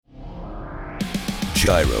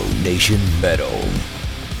Gyro Nation Metal.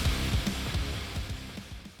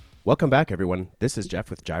 Welcome back, everyone. This is Jeff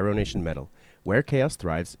with Gyro Nation Metal. Where Chaos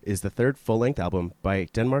Thrives is the third full-length album by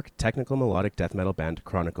Denmark technical melodic death metal band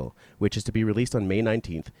Chronicle, which is to be released on May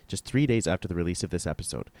 19th, just 3 days after the release of this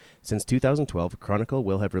episode. Since 2012, Chronicle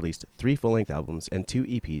will have released 3 full-length albums and 2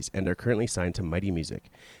 EPs and are currently signed to Mighty Music.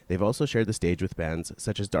 They've also shared the stage with bands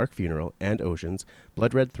such as Dark Funeral and Oceans,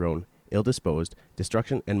 Blood Red Throne, Ill Disposed,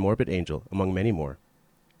 Destruction, and Morbid Angel, among many more.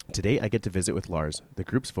 Today I get to visit with Lars, the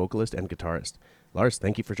group's vocalist and guitarist. Lars,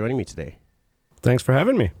 thank you for joining me today. Thanks for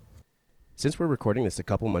having me. Since we're recording this a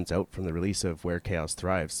couple months out from the release of Where Chaos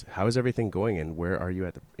Thrives, how is everything going and where are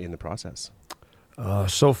you in the process?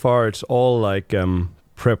 So far, it's all like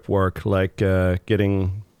prep work, like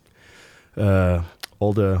getting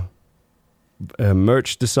all the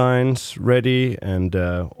merch designs ready and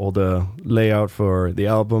all the layout for the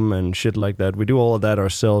album and shit like that. We do all of that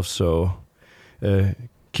ourselves, so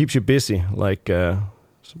keeps you busy. Like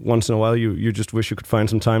once in a while, you just wish you could find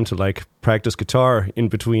some time to like practice guitar in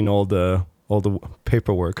between all the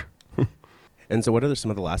paperwork. And so what are some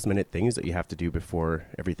of the last minute things that you have to do before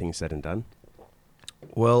everything's said and done?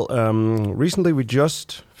 Well, recently we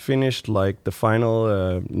just finished like the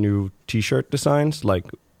final new t-shirt designs. Like,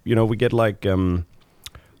 you know, we get like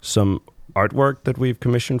some artwork that we've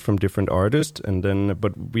commissioned from different artists, and then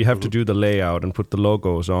but we have to do the layout and put the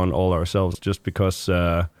logos on all ourselves, just because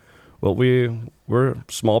well, we're a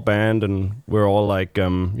small band and we're all like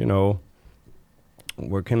you know,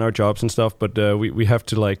 working our jobs and stuff, but we have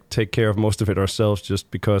to like take care of most of it ourselves, just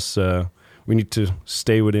because we need to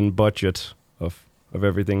stay within budget of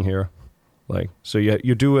everything here. Like, so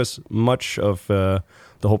you do as much of the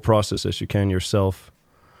whole process as you can yourself.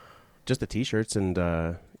 Just the t-shirts and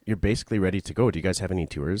you're basically ready to go. Do you guys have any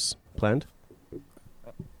tours planned?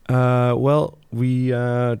 Well, we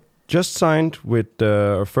just signed with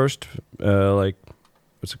our first like,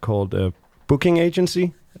 what's it called, booking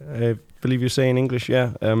agency, I believe you say in English.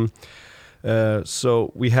 Yeah.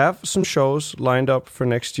 So we have some shows lined up for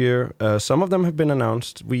next year. Some of them have been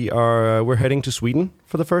announced. We're heading to Sweden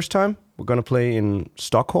for the first time. We're going to play in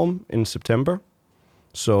Stockholm in September,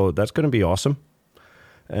 so that's going to be awesome.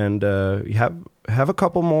 And we have a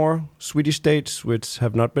couple more Swedish dates which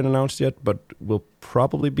have not been announced yet, but will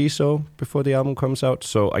probably be so before the album comes out.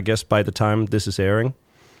 So I guess by the time this is airing.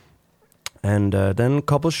 And then a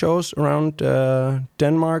couple shows around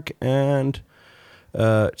Denmark, and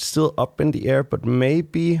still up in the air, but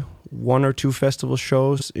maybe 1 or 2 festival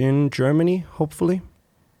shows in Germany, hopefully.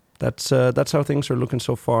 That's how things are looking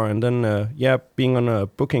so far. And then, being on a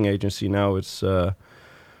booking agency now, it's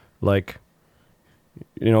like,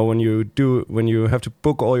 you know, when you have to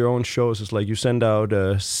book all your own shows, it's like you send out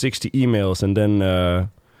 60 emails and then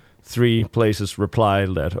 3 places reply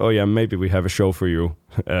that, oh yeah, maybe we have a show for you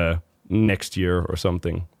next year or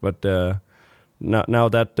something. But now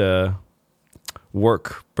that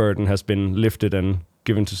work burden has been lifted and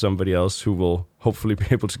given to somebody else who will hopefully be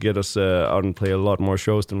able to get us out and play a lot more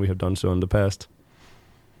shows than we have done so in the past.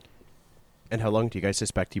 And how long do you guys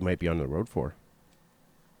suspect you might be on the road for?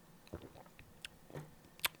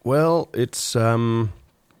 Well, it's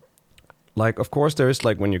like, of course there is,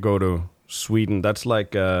 like, when you go to Sweden, that's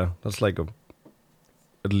like at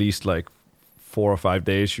least like 4 or 5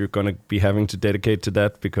 days you're gonna be having to dedicate to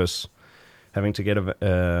that, because having to get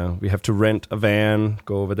we have to rent a van,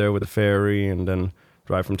 go over there with a ferry, and then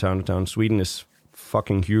drive from town to town. Sweden is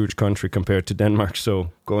fucking huge country compared to Denmark, so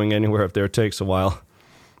going anywhere up there takes a while.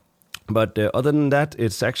 But other than that,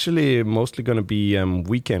 it's actually mostly gonna be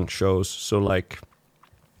weekend shows. So like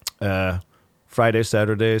Friday,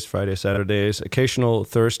 Saturdays, occasional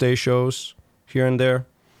Thursday shows here and there.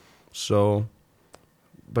 So,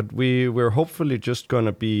 but we're hopefully just going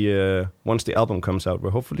to be, once the album comes out,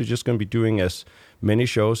 we're hopefully just going to be doing as many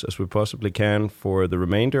shows as we possibly can for the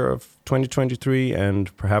remainder of 2023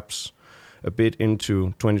 and perhaps a bit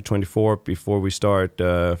into 2024 before we start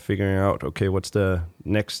figuring out, okay, what's the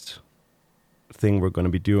next thing we're going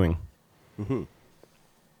to be doing. Mm-hmm.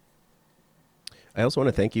 I also want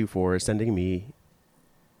to thank you for sending me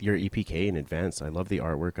your EPK in advance. I love the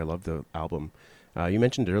artwork. I love the album. You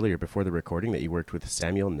mentioned earlier before the recording that you worked with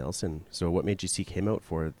Samuel Nelson. So what made you seek him out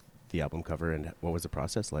for the album cover, and what was the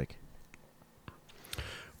process like?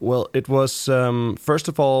 Well, it was, first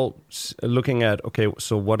of all, looking at, okay,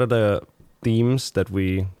 so what are the themes that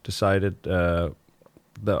we decided that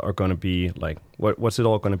are going to be, like, what's it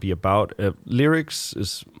all going to be about? Lyrics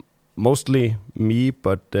is mostly me,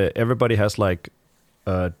 but everybody has, like,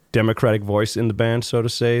 a democratic voice in the band, so to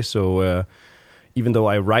say. So even though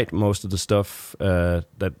I write most of the stuff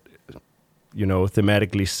that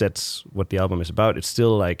thematically sets what the album is about. It's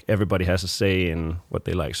still like everybody has a say in what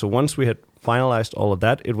they like. So once we had finalized all of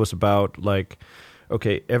that, it was about like,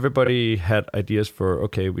 okay, everybody had ideas for,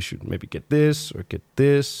 okay, we should maybe get this or get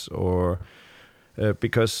this, or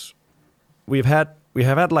because we have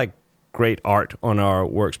had like great art on our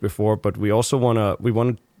works before, but we also want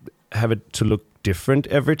to have it to look different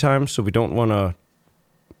every time. So we don't want to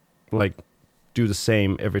like do the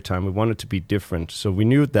same every time. We want it to be different. So we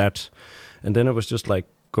knew that, and then it was just like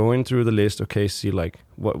going through the list. Okay, see like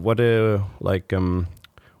what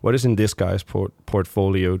is in this guy's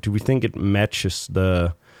portfolio? Do we think it matches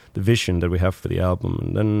the vision that we have for the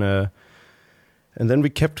album? And then we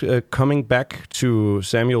kept coming back to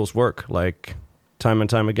Samuel's work like time and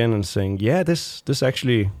time again and saying, yeah, this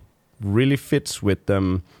actually really fits with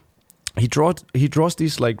them. He draws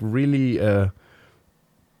these like really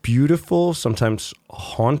beautiful, sometimes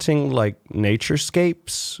haunting like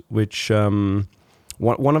naturescapes, which one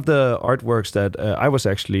of the artworks that I was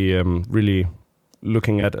actually really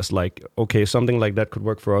looking at as like, okay, something like that could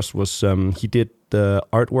work for us was he did the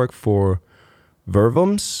artwork for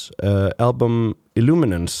Vervum's album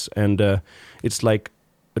Illuminance, and it's like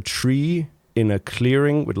a tree in a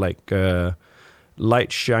clearing with like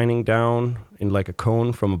light shining down in like a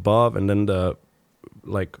cone from above, and then the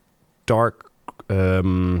like dark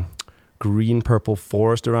green purple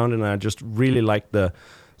forest around it. And I just really like the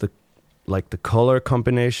color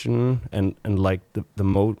combination and like the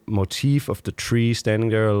motif of the tree standing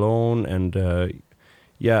there alone. And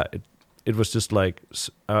it was just like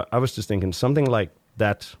I was just thinking something like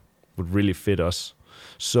that would really fit us.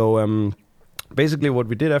 So basically what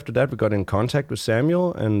we did after that, we got in contact with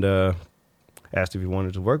Samuel and asked if he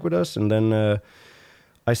wanted to work with us. And then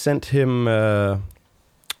I sent him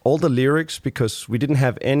all the lyrics, because we didn't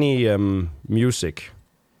have any music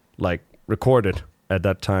like recorded at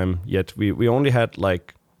that time yet. We only had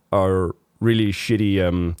like our really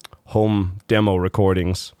shitty home demo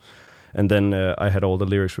recordings. And then I had all the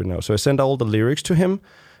lyrics written out. So I sent all the lyrics to him.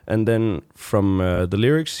 And then from the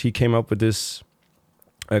lyrics, he came up with this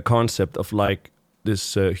concept of like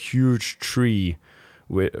this huge tree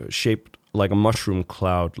shaped like a mushroom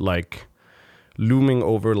cloud, like looming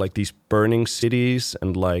over like these burning cities,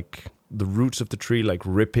 and like the roots of the tree like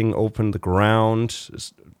ripping open the ground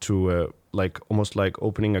to like almost like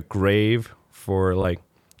opening a grave for like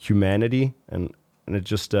humanity. And it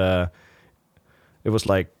just it was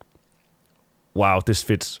like, wow, this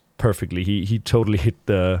fits perfectly. He totally hit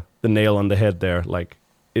the nail on the head there. Like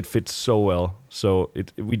it fits so well. So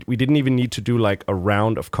we didn't even need to do like a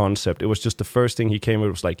round of concept. It was just the first thing he came with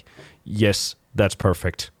was like, yes, that's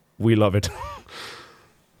perfect. We love it.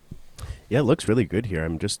 Yeah, it looks really good here.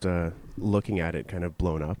 I'm just looking at it kind of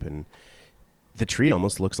blown up, and the tree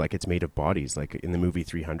almost looks like it's made of bodies, like in the movie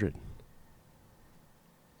 300.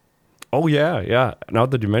 Oh, yeah. Now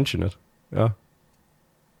that you mention it. Yeah.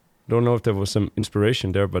 Don't know if there was some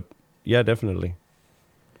inspiration there, but yeah, definitely.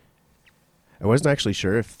 I wasn't actually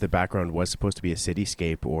sure if the background was supposed to be a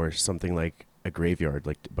cityscape or something like a graveyard,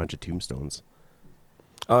 like a bunch of tombstones.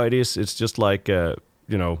 Oh, it is. It's just like,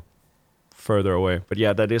 further away. But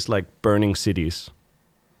yeah, that is like burning cities.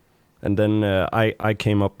 And then I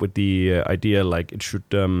came up with the idea like it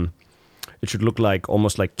should look like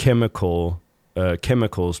almost like chemicals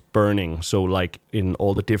burning. So like in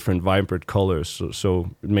all the different vibrant colors. So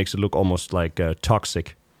it makes it look almost like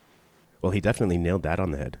toxic. Well, he definitely nailed that on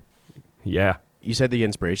the head. Yeah. You said the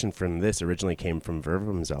inspiration from this originally came from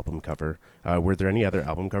Vervum's album cover. Were there any other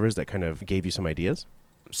album covers that kind of gave you some ideas?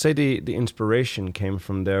 Say the inspiration came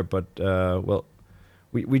from there, but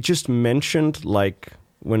we just mentioned like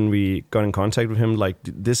when we got in contact with him, like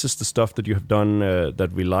this is the stuff that you have done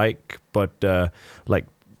that we like, but like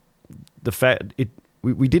the fact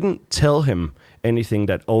we didn't tell him anything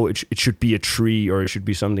that it should be a tree or it should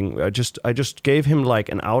be something. I just gave him like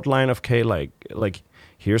an outline of like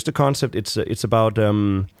here's the concept. It's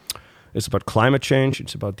about climate change.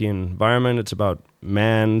 It's about the environment. It's about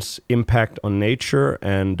man's impact on nature,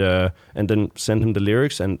 and then send him the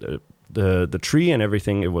lyrics and the tree and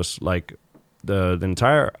everything. It was like the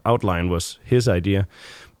entire outline was his idea,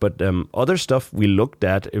 but other stuff we looked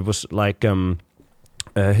at, it was like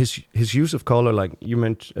his use of color, like you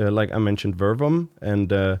mentioned, like I mentioned Vervum, and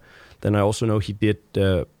then I also know he did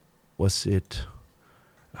was it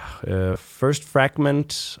First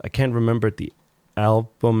Fragment? I can't remember the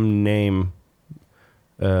album name,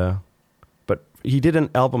 but he did an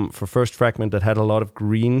album for First Fragment that had a lot of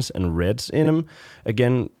greens and reds in them,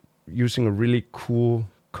 again using a really cool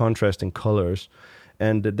contrasting colors.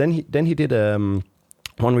 And then he did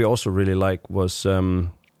one we also really like was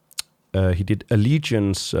he did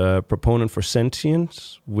Allegiance, Proponent for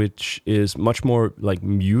Sentience, which is much more like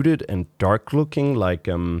muted and dark looking, like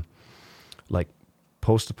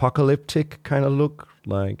post-apocalyptic kind of look.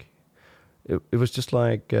 Like it was just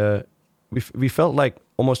like we felt like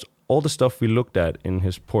almost all the stuff we looked at in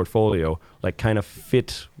his portfolio like kind of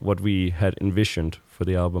fit what we had envisioned for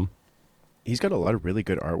the album. He's got a lot of really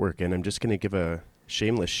good artwork, and I'm just going to give a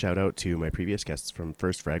shameless shout out to my previous guests from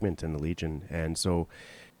First Fragment and the Legion. And so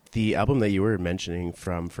the album that you were mentioning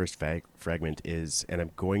from First Fragment is, and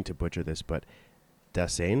I'm going to butcher this, but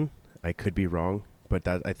Dasein. I could be wrong, but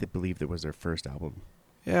that believe that was their first album.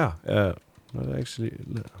 Yeah, actually,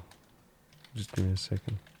 just give me a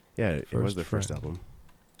second. Yeah, it was their first album.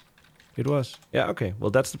 It was. Yeah, okay. Well,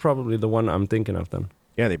 that's probably the one I'm thinking of then.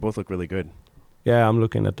 Yeah, they both look really good. Yeah, I'm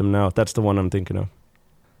looking at them now. That's the one I'm thinking of.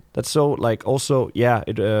 That's so like also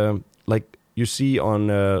it like you see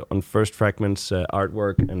on First Fragment's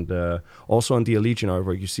artwork and also on the Allegiant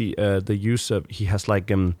artwork, you see the use of, he has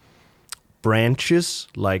like branches,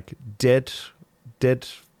 like dead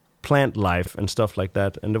plant life and stuff like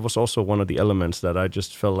that. And there was also one of the elements that I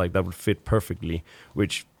just felt like that would fit perfectly,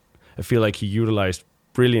 which I feel like he utilized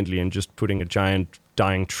brilliantly in just putting a giant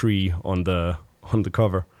dying tree on the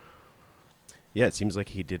cover. Yeah, it seems like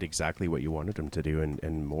he did exactly what you wanted him to do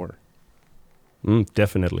and more.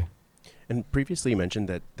 Definitely. And previously you mentioned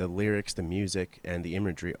that the lyrics, the music, and the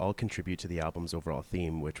imagery all contribute to the album's overall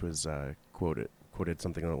theme, which was quoted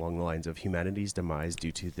something along the lines of humanity's demise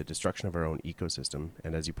due to the destruction of our own ecosystem.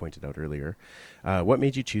 And as you pointed out earlier, what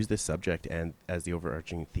made you choose this subject and as the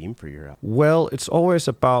overarching theme for your album? Well, it's always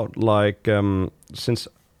about like, since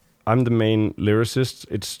I'm the main lyricist,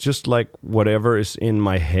 it's just like whatever is in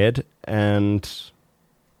my head, and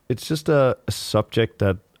it's just a subject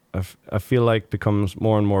that I feel like becomes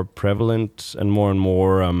more and more prevalent and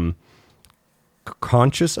more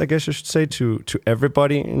conscious, I guess I should say, to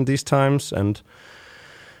everybody in these times, and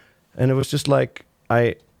it was just like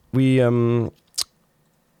I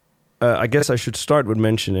guess I should start with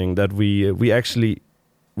mentioning that we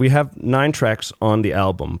have 9 tracks on the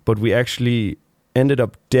album, but we actually ended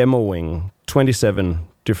up demoing 27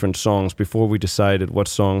 different songs before we decided what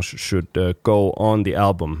songs should go on the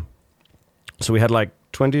album. So we had like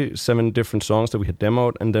 27 different songs that we had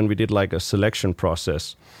demoed, and then we did like a selection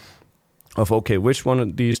process of, okay, which one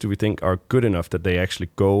of these do we think are good enough that they actually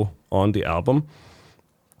go on the album?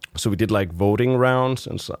 So we did like voting rounds,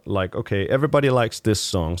 and so, like, okay, everybody likes this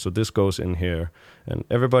song, so this goes in here, and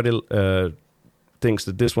everybody thinks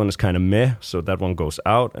that this one is kind of meh, so that one goes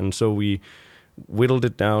out, and so we whittled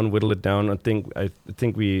it down. I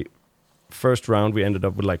think we first round we ended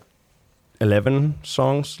up with like 11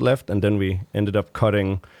 songs left, and then we ended up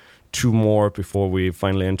cutting 2 more before we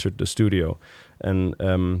finally entered the studio.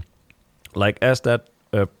 And like as that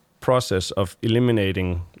process of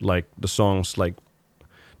eliminating like the songs, like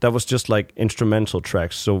that was just like instrumental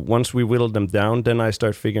tracks. So once we whittled them down, then I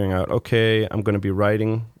start figuring out, okay, I'm going to be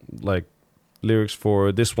writing like lyrics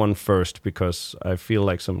for this one first because I feel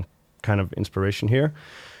like some kind of inspiration here.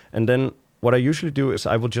 And then what I usually do is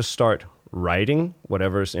I will just start writing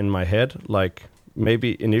whatever's in my head. Like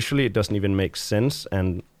maybe initially it doesn't even make sense,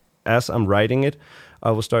 and as I'm writing it, I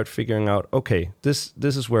will start figuring out, okay, this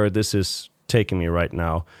is where this is taking me right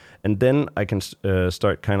now, and then I can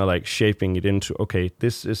start kind of like shaping it into, okay,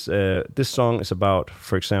 this song is about,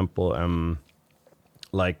 for example,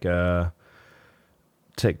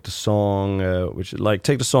 take the song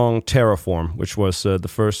Terraform, which was the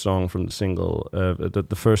first song from the single,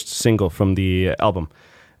 the first single from the album,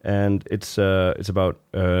 and it's about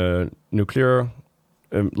nuclear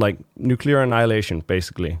annihilation,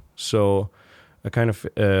 basically. So I kind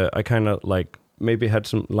of like maybe had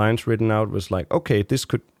some lines written out, was like, okay, this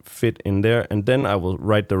could fit in there, and then I will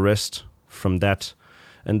write the rest from that.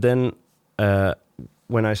 And then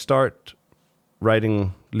when I start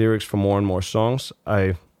writing lyrics for more and more songs,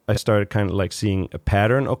 I started kind of like seeing a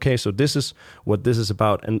pattern. Okay, so this is what this is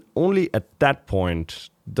about, and only at that point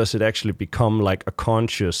does it actually become like a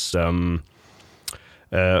conscious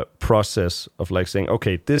process of like saying,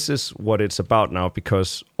 okay, this is what it's about now,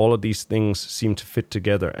 because all of these things seem to fit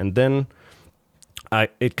together, and then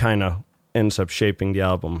it kind of ends up shaping the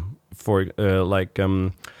album. For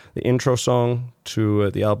the intro song to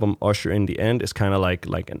the album, Usher in the End, is kind of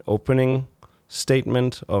like an opening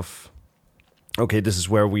statement of, okay, this is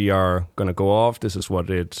where we are going to go off, this is what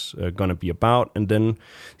it's going to be about. And then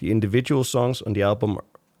the individual songs on the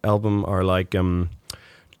album are like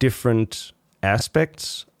different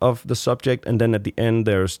aspects of the subject. And then at the end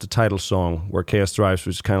there's the title song, Where Chaos Thrives,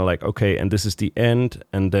 which is kind of like, okay, and this is the end,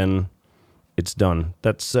 and then it's done.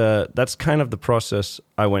 That's kind of the process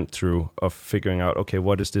I went through of figuring out, okay,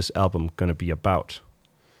 what is this album going to be about?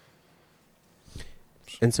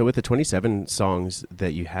 And so with the 27 songs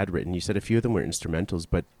that you had written, you said a few of them were instrumentals,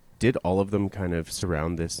 but did all of them kind of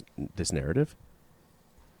surround this narrative?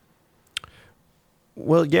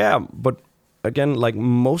 Well, yeah, but again, like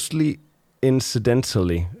mostly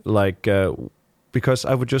incidentally, like because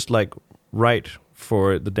I would just like write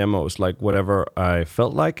for the demos, like whatever I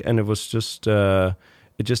felt like, and it was just it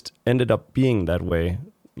just ended up being that way,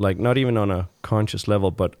 like not even on a conscious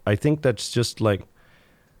level. But I think that's just like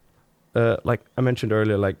I mentioned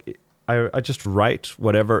earlier, like I just write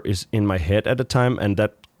whatever is in my head at the time, and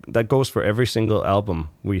that goes for every single album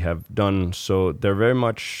we have done. So they're very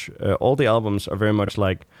much all the albums are very much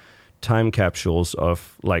like time capsules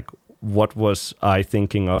of like what was I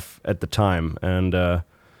thinking of at the time, and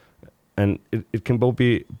it can both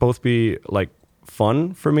be like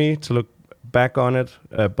fun for me to look back on it,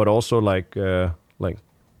 but also like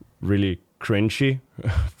really cringy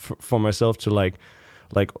for myself to like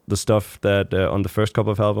the stuff that on the first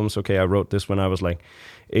couple of albums. Okay, I wrote this when I was like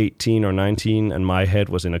 18 or 19, and my head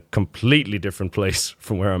was in a completely different place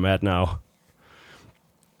from where I'm at now.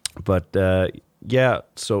 But yeah,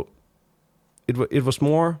 so it was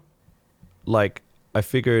more like I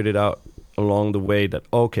figured it out along the way that,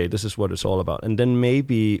 okay, this is what it's all about. And then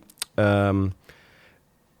maybe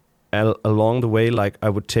along the way, like I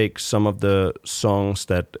would take some of the songs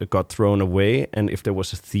that got thrown away, and if there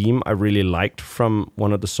was a theme I really liked from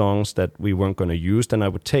one of the songs that we weren't going to use, then I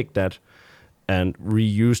would take that and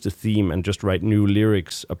reuse the theme and just write new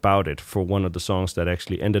lyrics about it for one of the songs that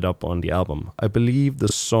actually ended up on the album. I believe the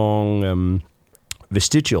song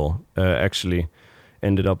Vestigial actually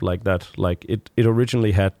ended up like that. Like it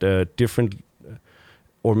originally had different,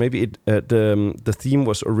 or maybe the theme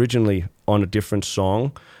was originally on a different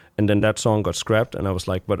song, and then that song got scrapped, and I was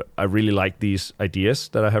like, but I really like these ideas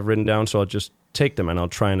that I have written down, so I'll just take them and I'll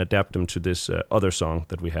try and adapt them to this other song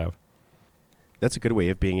that we have. That's a good way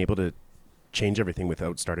of being able to change everything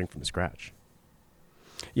without starting from scratch.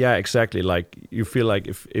 Yeah, exactly. Like you feel like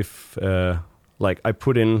if like I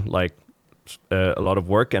put in like a lot of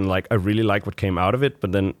work and like I really like what came out of it,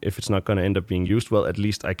 but then if it's not going to end up being used, well, at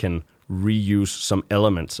least I can reuse some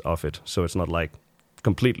elements of it, so it's not like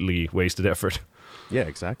completely wasted effort. Yeah,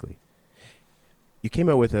 exactly. You came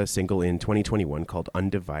out with a single in 2021 called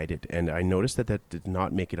Undivided, and I noticed that did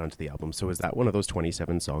not make it onto the album. So is that one of those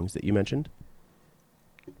 27 songs that you mentioned?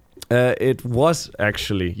 It was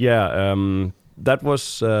actually, yeah. That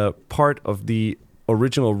was part of the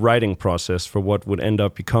original writing process for what would end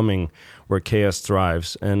up becoming Where Chaos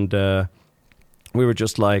Thrives. And we were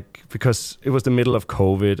just like, because it was the middle of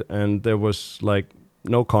COVID and there was like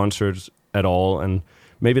no concerts at all, and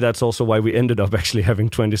maybe that's also why we ended up actually having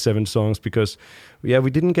 27 songs, because yeah,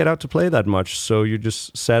 we didn't get out to play that much, so you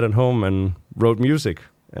just sat at home and wrote music,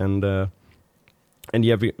 and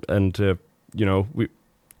yeah, you know,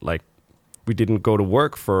 we didn't go to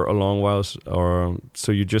work for a long while, or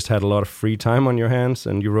so you just had a lot of free time on your hands,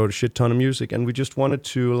 and you wrote a shit ton of music, and we just wanted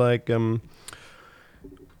to like.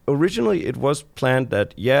 Originally, it was planned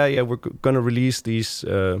that we're gonna release these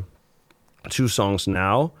 2 songs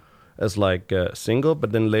now as like a single,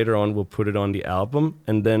 but then later on we'll put it on the album,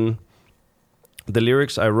 and then the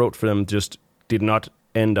lyrics I wrote for them just did not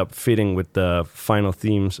end up fitting with the final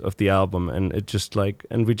themes of the album, and it just like,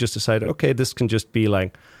 and we just decided, okay, this can just be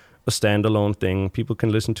like a standalone thing. People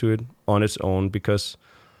can listen to it on its own, because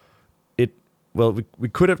we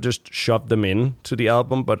could have just shoved them in to the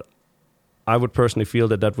album, but I would personally feel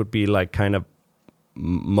that would be like kind of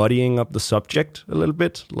muddying up the subject a little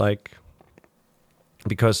bit, like,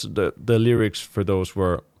 because the lyrics for those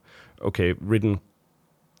were okay, written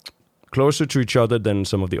closer to each other than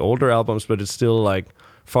some of the older albums, but it's still like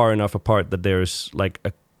far enough apart that there's like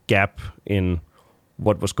a gap in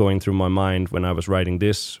what was going through my mind when I was writing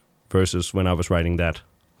this versus when I was writing that.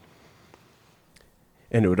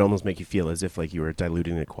 And it would almost make you feel as if like you were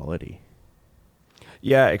diluting the quality.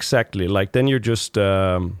 Yeah, exactly. Like then you're just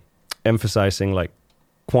emphasizing like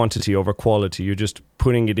quantity over quality. You're just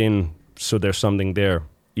putting it in so there's something there,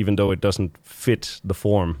 even though it doesn't fit the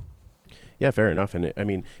form. Yeah, fair enough. And I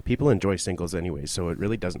mean, people enjoy singles anyway, so it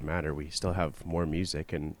really doesn't matter. We still have more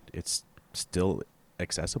music, and it's still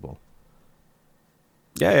accessible.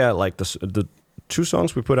 Yeah. Like the 2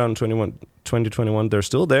 songs we put out in 2021, they're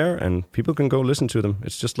still there, and people can go listen to them.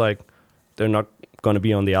 It's just like they're not going to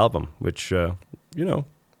be on the album, which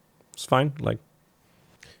it's fine. Like,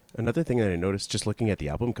 another thing that I noticed just looking at the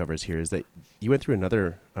album covers here is that you went through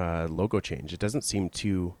another logo change. It doesn't seem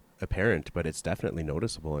too apparent, but it's definitely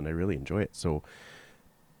noticeable, and I really enjoy it. So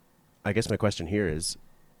I guess my question here is,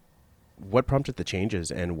 what prompted the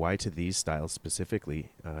changes, and why to these styles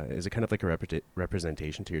specifically? Is it kind of like a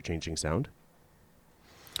representation to your changing sound?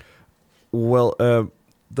 Well,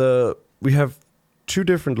 we have two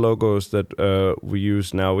different logos that we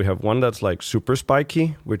use now. We have one that's like super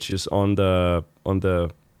spiky, which is on the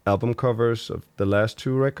album covers of the last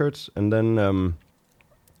two records, and then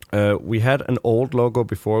we had an old logo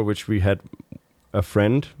before, which we had a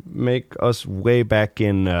friend make us way back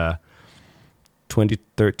in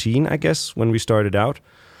 2013, I guess, when we started out.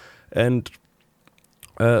 And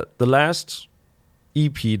the last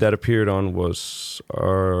EP that appeared on was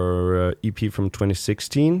our EP from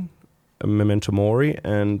 2016, Memento Mori.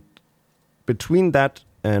 And between that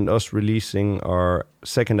and us releasing our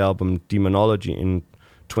second album, Demonology, in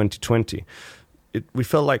 2020, we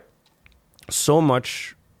felt like so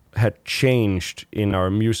much had changed in our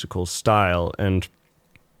musical style, and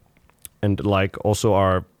like also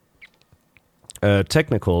our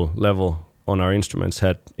technical level on our instruments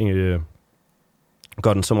had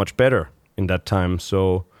gotten so much better in that time.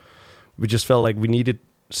 So we just felt like we needed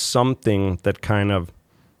something that kind of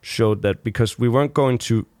showed that, because we weren't going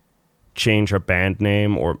to change our band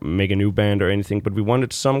name or make a new band or anything, but we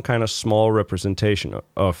wanted some kind of small representation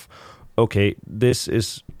of okay, this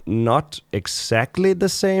is not exactly the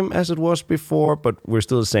same as it was before, but we're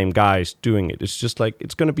still the same guys doing it. It's just like,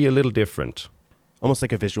 it's going to be a little different. Almost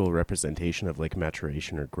like a visual representation of like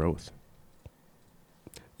maturation or growth.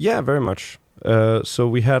 Yeah, very much. So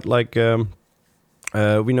we had like,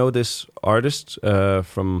 we know this artist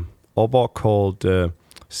from Aalborg called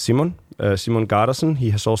Simon Gardersen.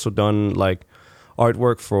 He has also done like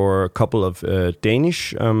artwork for a couple of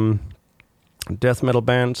Danish death metal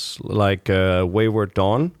bands like Wayward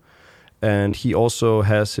Dawn, and he also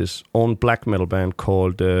has his own black metal band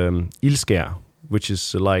called Ildskær, which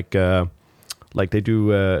is like they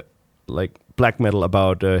do like black metal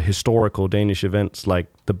about historical Danish events like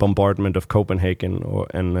the bombardment of Copenhagen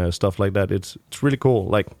and stuff like that. It's really cool.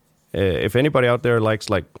 Like if anybody out there likes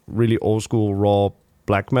like really old school raw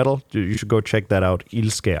black metal, you should go check that out.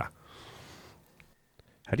 Ildskær.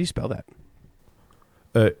 How do you spell that?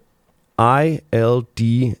 Ildskær.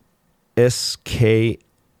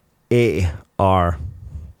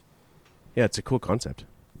 Yeah, it's a cool concept.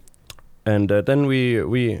 And then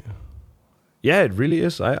we yeah, it really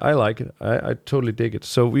is. I like it. I totally dig it.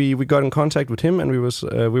 So we got in contact with him, and we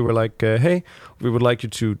were like, hey, we would like you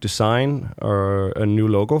to design a new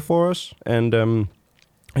logo for us. And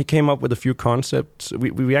he came up with a few concepts.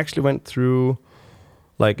 We actually went through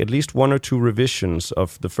like at least one or two revisions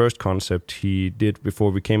of the first concept he did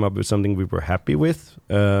before we came up with something we were happy with.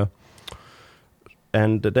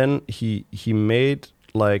 And then he made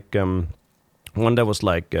like one that was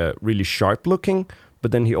like really sharp looking,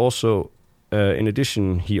 but then he also in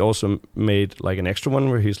addition, he also made like an extra one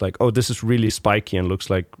where he's like, oh, this is really spiky and looks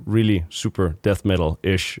like really super death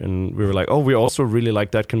metal-ish. And we were like, oh, we also really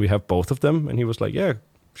like that. Can we have both of them? And he was like, yeah,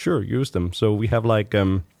 sure, use them. So we have like,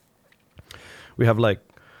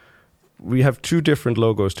 we have two different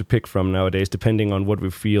logos to pick from nowadays, depending on what we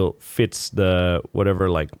feel fits the whatever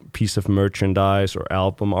like piece of merchandise or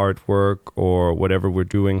album artwork or whatever we're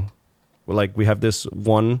doing. Like we have this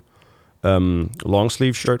one long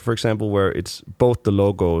sleeve shirt, for example, where it's both the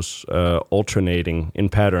logos alternating in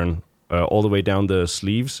pattern all the way down the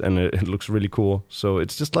sleeves, and it looks really cool. So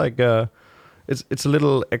it's just like it's a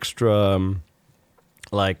little extra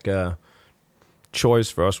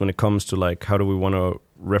choice for us when it comes to like how do we want to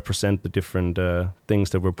represent the different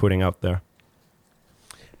things that we're putting out there.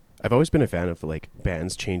 I've always been a fan of like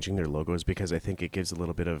bands changing their logos because I think it gives a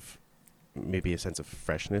little bit of maybe a sense of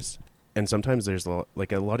freshness. And sometimes there's a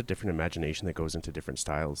lot of different imagination that goes into different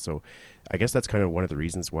styles. So I guess that's kind of one of the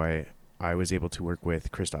reasons why I was able to work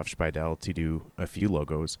with Christoph Speidel to do a few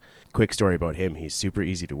logos. Quick story about him. He's super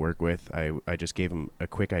easy to work with. I just gave him a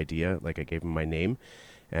quick idea. Like I gave him my name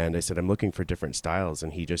and I said, I'm looking for different styles.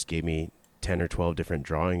 And he just gave me 10 or 12 different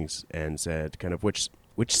drawings and said kind of which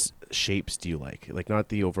shapes do you like? Like not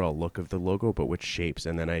the overall look of the logo, but which shapes.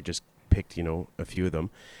 And then I just picked, a few of them.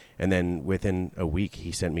 And then within a week,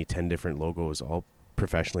 he sent me 10 different logos, all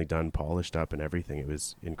professionally done, polished up and everything. It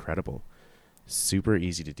was incredible. Super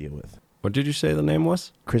easy to deal with. What did you say the name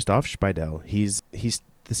was? Christoph Speidel. He's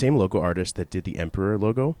the same logo artist that did the Emperor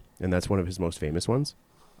logo, and that's one of his most famous ones.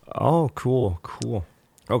 Oh, cool.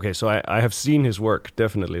 Okay, so I have seen his work,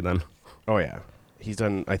 definitely then. Oh, yeah. He's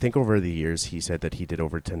done, I think over the years, he said that he did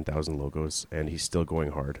over 10,000 logos, and he's still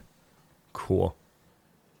going hard. Cool.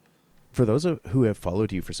 For those who have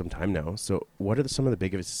followed you for some time now, so what are some of the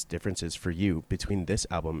biggest differences for you between this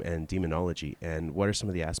album and Demonology, and what are some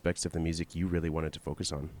of the aspects of the music you really wanted to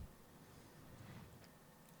focus on?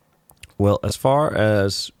 Well, as far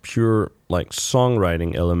as pure like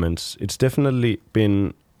songwriting elements, it's definitely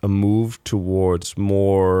been a move towards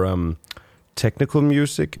more technical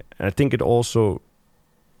music. I think it also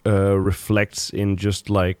reflects in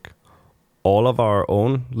just like all of our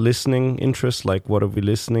own listening interests, like what are we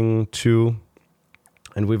listening to,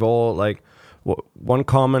 and we've all like one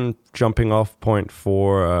common jumping off point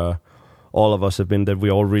for all of us have been that we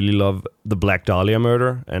all really love the Black Dahlia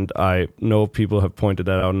murder, and I know people have pointed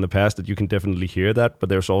that out in the past that you can definitely hear that, but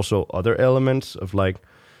there's also other elements of like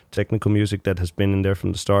technical music that has been in there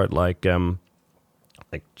from the start, like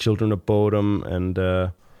Children of Bodom and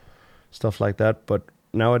stuff like that. But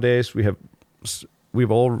nowadays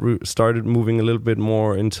we've all started moving a little bit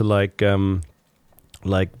more into like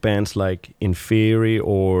bands like Inferi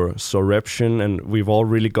or Soreption, and we've all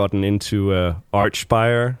really gotten into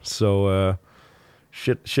Archspire. So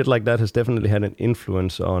shit like that has definitely had an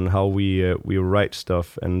influence on how we write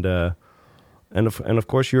stuff, and of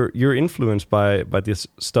course you're influenced by this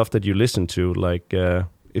stuff that you listen to. Like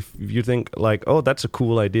if you think like, oh, that's a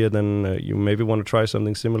cool idea, then you maybe want to try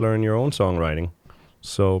something similar in your own songwriting.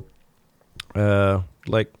 So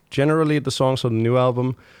like generally the songs on the new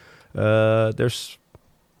album, there's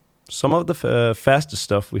some of the fastest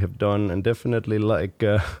stuff we have done, and definitely like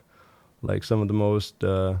some of the most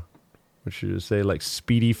what should you say, like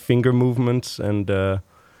speedy finger movements and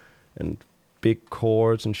big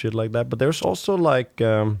chords and shit like that. But there's also like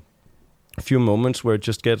a few moments where it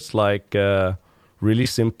just gets like really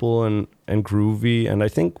simple and groovy. And I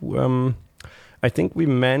think we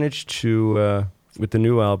managed to with the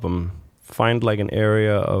new album find like an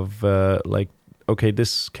area of like, okay,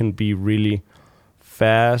 this can be really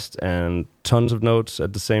fast and tons of notes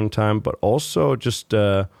at the same time, but also just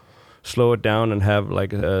slow it down and have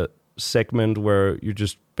like a segment where you're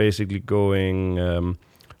just basically going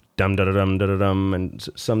dum da da dum da da dum, and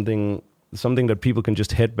something that people can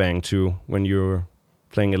just headbang to when you're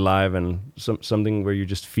playing it live, and something where you're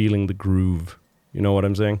just feeling the groove. You know what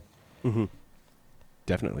I'm saying? Mm-hmm.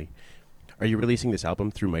 Definitely. Are you releasing this album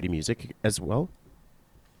through Mighty Music as well?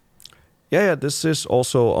 Yeah, this is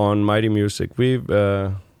also on Mighty Music. We've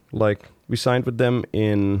we signed with them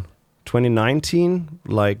in 2019,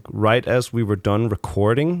 like right as we were done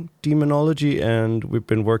recording Demonology, and we've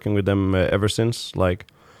been working with them ever since. Like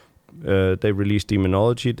they released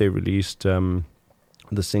Demonology, they released the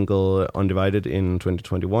single Undivided in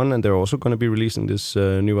 2021, and they're also going to be releasing this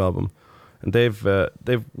new album. And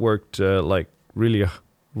they've worked like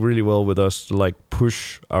really well with us to like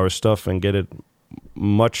push our stuff and get it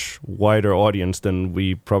much wider audience than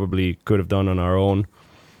we probably could have done on our own.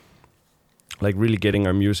 Like really getting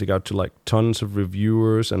our music out to like tons of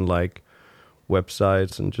reviewers and like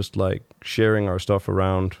websites, and just like sharing our stuff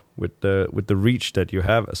around with the reach that you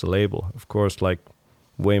have as a label. Of course, like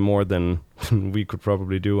way more than we could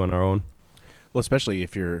probably do on our own. Well, especially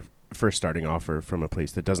if you're first starting off or from a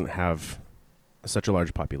place that doesn't have such a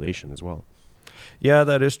large population as well. Yeah,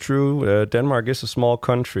 that is true. Denmark is a small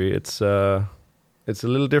country. It's a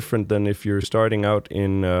little different than if you're starting out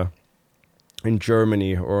in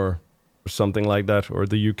Germany or something like that, or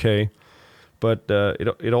the UK. But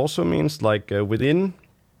it also means like within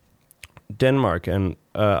Denmark, and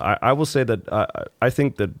I will say that I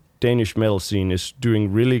think the Danish metal scene is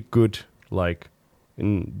doing really good. Like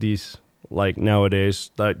in these, like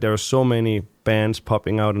nowadays, like there are so many bands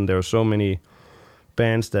popping out, and there are so many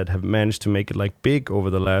bands that have managed to make it like big over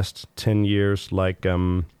the last 10 years.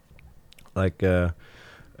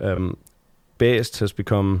 Bæst has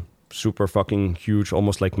become super fucking huge,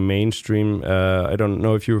 almost like mainstream. I don't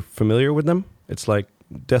know if you're familiar with them. It's like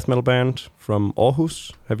death metal band from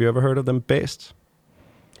Aarhus. Have you ever heard of them, Bæst?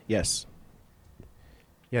 Yes.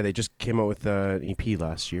 Yeah, they just came out with an EP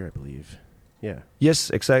last year, I believe. Yeah. Yes,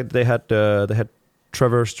 exactly. They had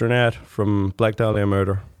Trevor Strnad from Black Dahlia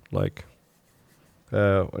Murder, like,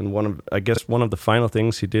 and one of the final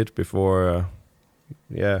things he did before,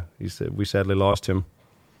 we sadly lost him.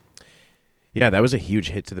 Yeah, that was a huge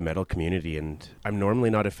hit to the metal community, and I'm normally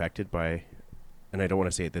not affected by, and I don't want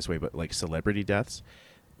to say it this way, but like celebrity deaths.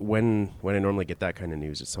 When I normally get that kind of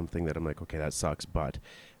news, it's something that I'm like, okay, that sucks, but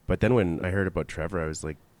then when I heard about Trevor, I was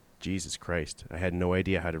like, Jesus Christ, I had no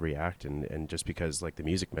idea how to react, and just because like the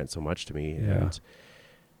music meant so much to me, and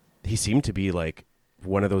he seemed to be like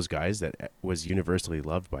one of those guys that was universally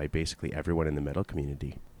loved by basically everyone in the metal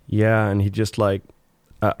community. Yeah, and he just like,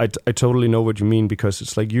 I totally know what you mean, because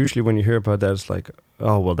it's like usually when you hear about that, it's like,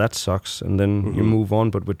 oh, well, that sucks, and then you move on.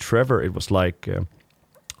 But with Trevor, it was like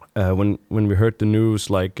when we heard the news,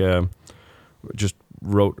 like just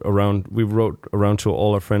wrote around to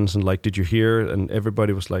all our friends and like, did you hear? And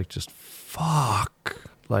everybody was like, just fuck,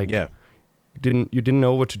 like, yeah, didn't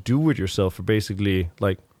know what to do with yourself for basically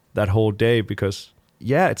like that whole day, because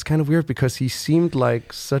it's kind of weird because he seemed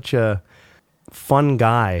like such a fun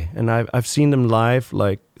guy, and I've seen them live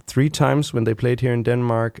like 3 times when they played here in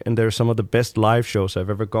Denmark, and they're some of the best live shows I've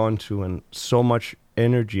ever gone to, and so much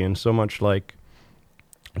energy and so much like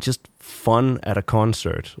just fun at a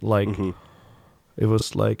concert. Like it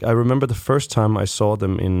was like, I remember the first time I saw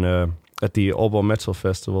them in at the Aalborg Metal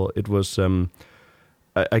Festival. It was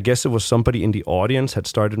I guess it was somebody in the audience had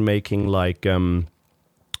started making like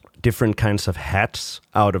different kinds of hats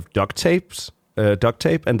out of duct tape,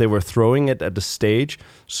 and they were throwing it at the stage.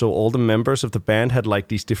 So all the members of the band had like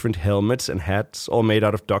these different helmets and hats all made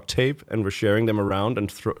out of duct tape, and were sharing them around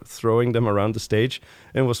and throwing them around the stage.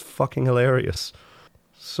 And it was fucking hilarious.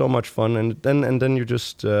 So much fun. And then you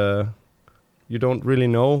just you don't really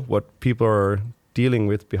know what people are dealing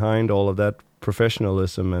with behind all of that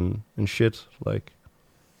professionalism and shit. Like,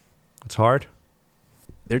 it's hard.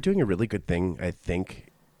 They're doing a really good thing, I think,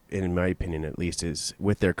 in my opinion at least, is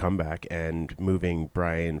with their comeback and moving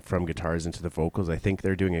Brian from guitars into the vocals. I think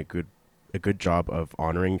they're doing a good job of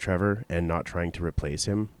honoring Trevor and not trying to replace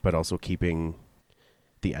him, but also keeping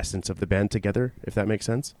the essence of the band together, if that makes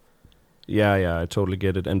sense. Yeah, I totally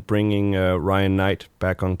get it. And bringing Ryan Knight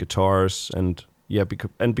back on guitars, and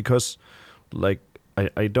because like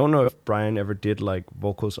I don't know if Brian ever did like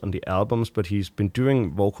vocals on the albums, but he's been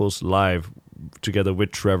doing vocals live together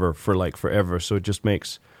with Trevor for like forever. So it just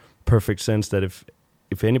makes perfect sense that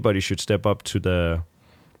if anybody should step up to the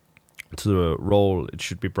role, it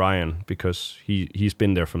should be Brian, because he's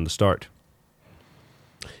been there from the start.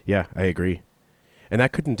 Yeah, I agree. And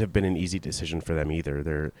that couldn't have been an easy decision for them either.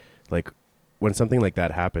 They're like, when something like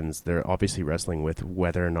that happens, they're obviously wrestling with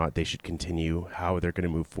whether or not they should continue, how they're going to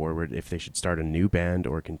move forward, if they should start a new band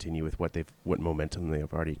or continue with what momentum they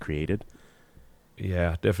have already created.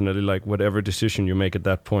 Yeah, definitely. Like, whatever decision you make at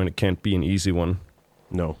that point, it can't be an easy one.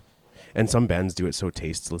 No. And some bands do it so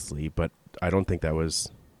tastelessly, but I don't think that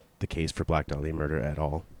was the case for Black Dahlia Murder at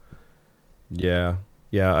all. Yeah,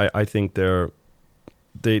 I think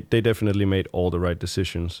they definitely made all the right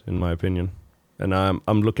decisions, in my opinion. And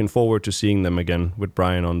I'm looking forward to seeing them again with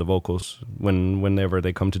Brian on the vocals whenever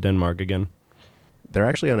they come to Denmark again. They're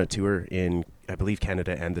actually on a tour in, I believe,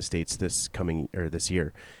 Canada and the States this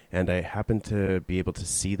year. And I happened to be able to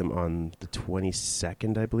see them on the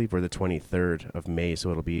 22nd, I believe, or the 23rd of May. So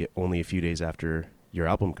it'll be only a few days after your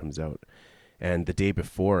album comes out. And the day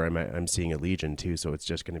before, I'm seeing a Legion too. So it's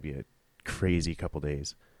just going to be a crazy couple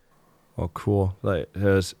days. Oh, cool. Like,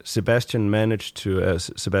 Sebastian managed to,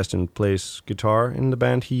 Sebastian plays guitar in the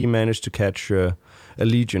band. He managed to catch a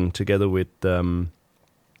Legion together with, was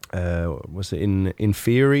it in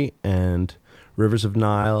Fury and Rivers of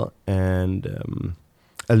Nile and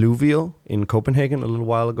Alluvial in Copenhagen a little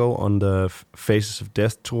while ago on the Faces of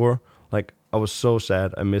Death tour. Like, I was so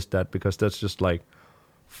sad I missed that, because that's just like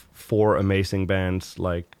 4 amazing bands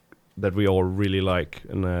like that we all really like,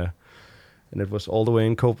 and it was all the way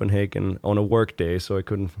in Copenhagen on a work day, so I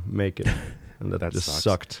couldn't make it, and that just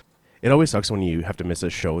sucked. It always sucks when you have to miss a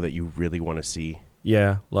show that you really want to see.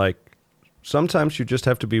 Yeah, like sometimes you just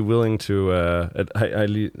have to be willing to.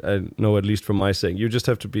 I know, at least for my sake, you just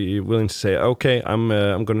have to be willing to say, okay, I'm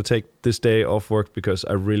going to take this day off work because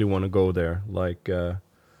I really want to go there. Like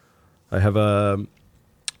I have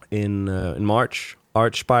in March,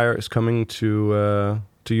 Archspire is coming to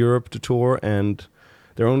Europe to tour, and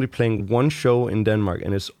they're only playing one show in Denmark,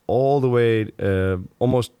 and it's all the way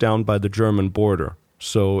almost down by the German border.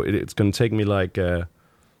 So it's going to take me like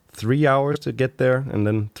 3 hours to get there, and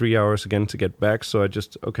then 3 hours again to get back. So I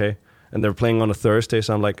just, okay. And they're playing on a Thursday,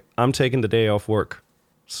 so I'm like, I'm taking the day off work.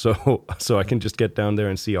 So I can just get down there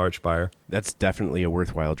and see Archspire. That's definitely a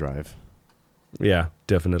worthwhile drive. Yeah,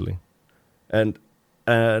 definitely. And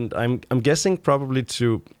I'm guessing probably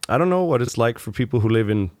to, I don't know what it's like for people who live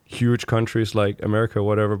in huge countries like America or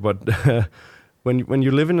whatever, but when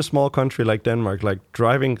you live in a small country like Denmark, like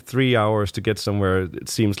driving 3 hours to get somewhere, it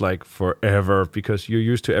seems like forever, because you're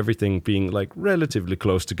used to everything being like relatively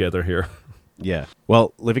close together here. Yeah.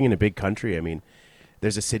 Well, living in a big country, I mean,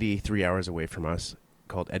 there's a city 3 hours away from us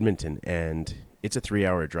called Edmonton, and it's a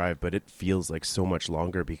 3-hour drive, but it feels like so much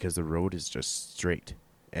longer because the road is just straight.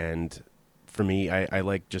 And for me, I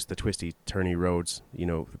like just the twisty, turny roads,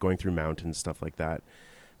 going through mountains, stuff like that.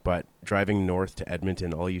 But driving north to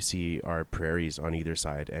Edmonton, all you see are prairies on either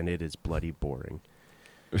side, and it is bloody boring.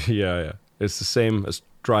 Yeah. It's the same as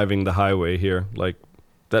driving the highway here. Like,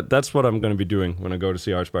 that's what I'm going to be doing when I go to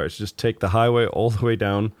see Archspire. It's just take the highway all the way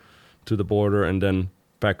down to the border and then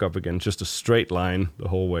back up again. Just a straight line the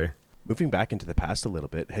whole way. Moving back into the past a little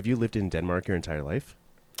bit, have you lived in Denmark your entire life?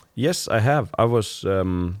 Yes, I have. I was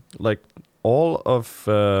like all of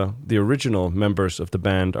the original members of the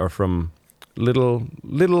band are from little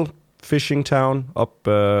fishing town up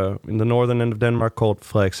in the northern end of Denmark called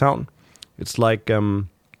Frederikshavn. It's like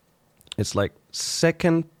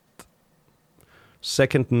second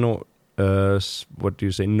what do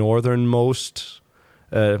you say, northernmost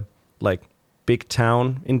like big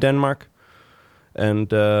town in Denmark,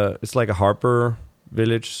 and it's like a harbor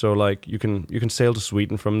village, so like you can sail to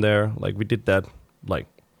Sweden from there. Like we did that like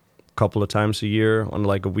a couple of times a year on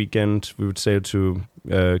like a weekend. We would sail to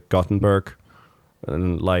Gothenburg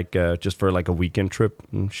and like just for like a weekend trip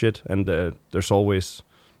and shit. And there's always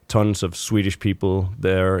tons of Swedish people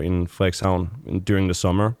there in Frederikshavn during the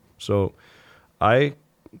summer. So I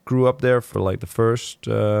grew up there for like the first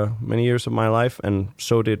many years of my life, and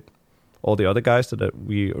so did all the other guys that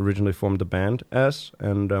we originally formed the band as.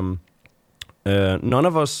 And none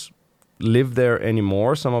of us live there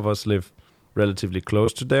anymore. Some of us live relatively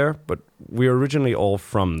close to there, but we're originally all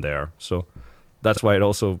from there. So that's why it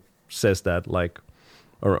also says that like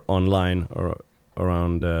or online or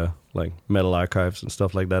around like metal archives and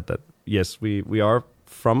stuff like that, that yes, we are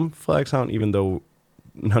from Frederikshavn, even though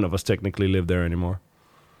none of us technically live there anymore.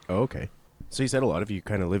 Oh, okay. So you said a lot of you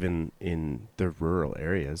kind of live in the rural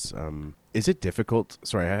areas. Is it difficult?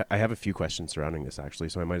 Sorry, I have a few questions surrounding this actually,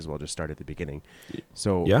 so I might as well just start at the beginning.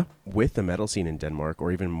 So yeah, with the metal scene in Denmark,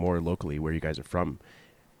 or even more locally where you guys are from,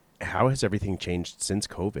 how has everything changed since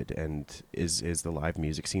COVID? And is the live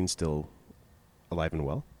music scene still alive and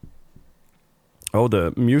well? Oh,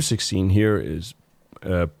 the music scene here is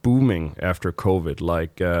booming after COVID.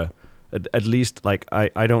 Like at least like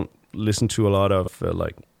I don't listen to a lot of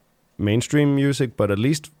like mainstream music, but at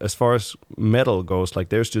least as far as metal goes, like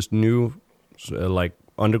there's just new like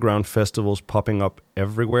underground festivals popping up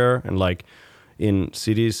everywhere, and like in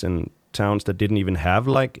cities and towns that didn't even have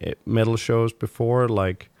like metal shows before,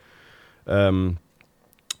 like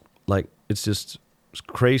it's just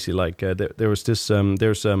crazy. Like there was this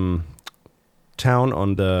there's town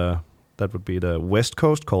on that would be the west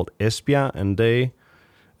coast called Esbjerg, and they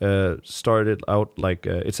started out like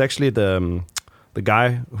it's actually the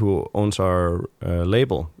guy who owns our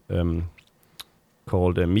label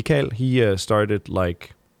called Mikael. He started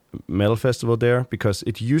like metal festival there because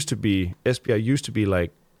it used to be, Esbjerg used to be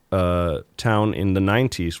like a town in the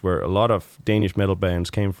 90s where a lot of Danish metal bands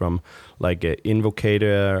came from, like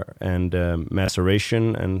Invocator and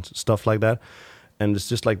Maceration and stuff like that. And it's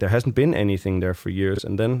just like there hasn't been anything there for years.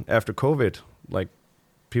 And then after COVID, like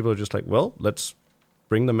people are just like, well, let's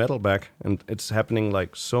bring the metal back. And it's happening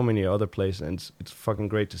like so many other places, and it's fucking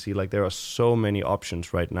great to see. Like there are so many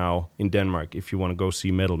options right now in Denmark if you want to go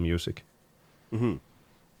see metal music. Mm-hmm.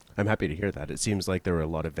 I'm happy to hear that. It seems like there were a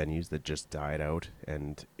lot of venues that just died out,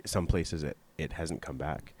 and some places it hasn't come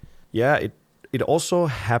back. Yeah, it also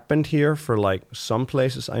happened here for like some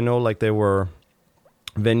places. I know like there were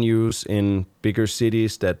venues in bigger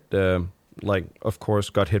cities that like of course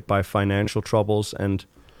got hit by financial troubles, and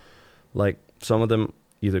like some of them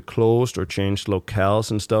either closed or changed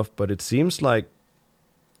locales and stuff. But it seems like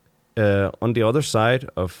on the other side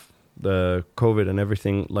of the COVID and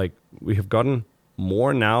everything, like we have gotten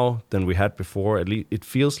more now than we had before. At least it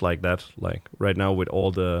feels like that. Like right now with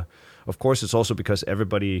all the, of course it's also because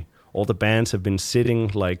all the bands have been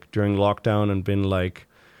sitting like during lockdown and been like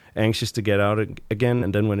anxious to get out again.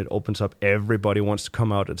 And then when it opens up, everybody wants to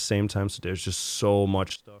come out at the same time. So there's just so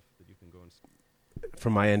much stuff that you can go and see.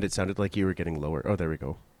 From my end, it sounded like you were getting lower. Oh, there we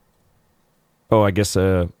go. Oh, I guess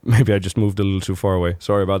maybe I just moved a little too far away.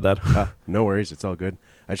 Sorry about that. No worries. It's all good.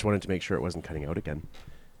 I just wanted to make sure it wasn't cutting out again.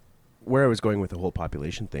 Where I was going with the whole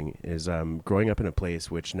population thing is growing up in a place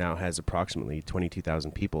which now has approximately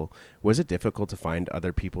 22,000 people, was it difficult to find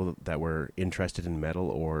other people that were interested in metal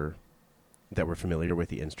or that were familiar with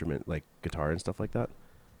the instrument, like guitar and stuff like that?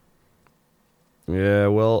 Yeah,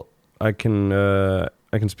 well, I can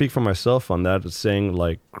speak for myself on that. It's saying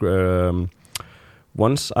like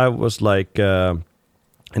once I was like in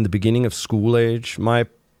the beginning of school age, my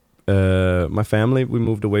family, we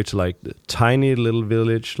moved away to like the tiny little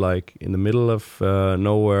village, like in the middle of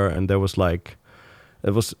nowhere. And there was like,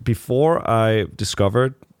 it was before I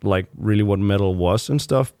discovered like really what metal was and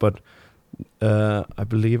stuff. But I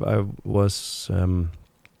believe I was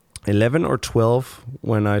 11 or 12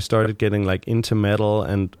 when I started getting like into metal.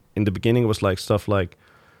 And in the beginning it was like stuff like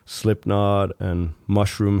Slipknot and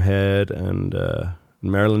Mushroom Head and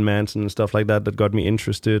Marilyn Manson and stuff like that got me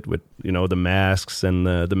interested with, you know, the masks and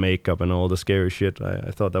the makeup and all the scary shit.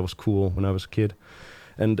 I thought that was cool when I was a kid.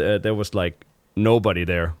 And there was like nobody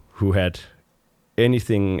there who had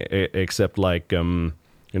anything except like, you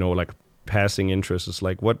know, like passing interest. It's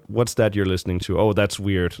like, what's that you're listening to? Oh, that's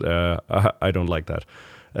weird. I don't like that.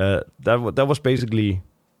 That was basically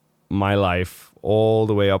my life all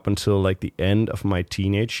the way up until like the end of my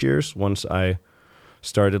teenage years. Once I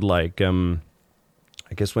started like,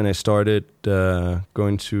 I guess when I started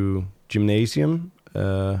going to gymnasium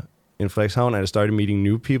in Frederikshavn, I started meeting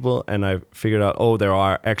new people, and I figured out, oh, there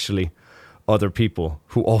are actually other people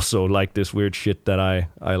who also like this weird shit that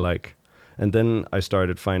I like. And then I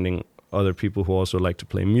started finding other people who also like to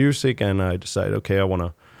play music, and I decided, okay, I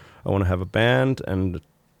wanna have a band, and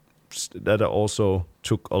that also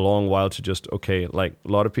took a long while to just, okay, like a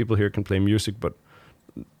lot of people here can play music, but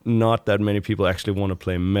not that many people actually want to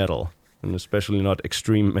play metal, and especially not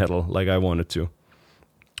extreme metal like I wanted to.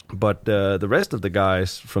 But the rest of the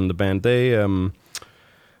guys from the band, they our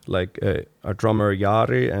drummer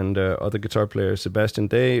Jari and other guitar player Sebastian,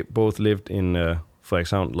 they both lived in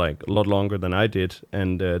Frederikshavn like a lot longer than I did,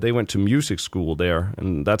 and they went to music school there,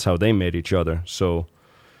 and that's how they met each other. So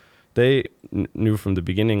they knew from the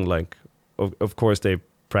beginning, like, of course they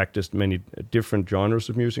practiced many different genres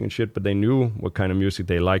of music and shit, but they knew what kind of music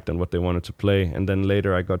they liked and what they wanted to play. And then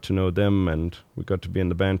later I got to know them, and we got to be in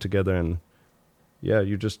the band together. And yeah,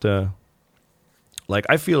 you just like,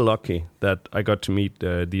 I feel lucky that I got to meet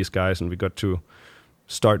these guys, and we got to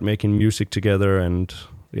start making music together. And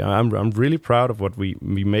yeah, I'm really proud of what we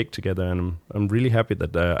make together, and I'm really happy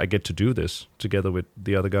that I get to do this together with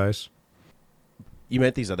the other guys. You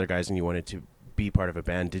met these other guys and you wanted to be part of a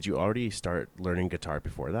band. Did you already start learning guitar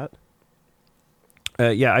before that?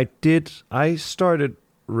 Yeah, I did. I started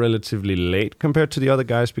relatively late compared to the other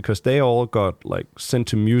guys, because they all got like sent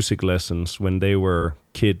to music lessons when they were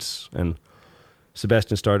kids, and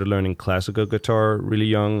Sebastian started learning classical guitar really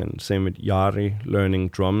young, and same with Jari, learning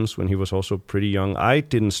drums when he was also pretty young. I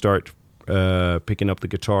didn't start picking up the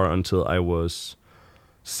guitar until I was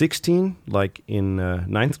 16, like in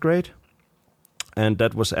ninth grade. And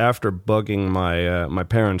that was after bugging my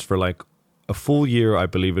parents for like a full year, I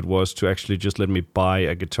believe it was, to actually just let me buy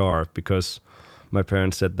a guitar, because my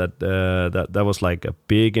parents said that that was like a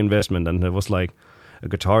big investment, and it was like, a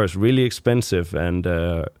guitar is really expensive, and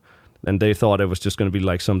they thought it was just going to be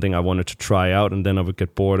like something I wanted to try out, and then I would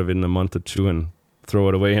get bored of it in a month or two and throw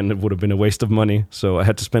it away, and it would have been a waste of money. So I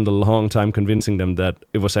had to spend a long time convincing them that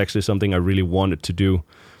it was actually something I really wanted to do.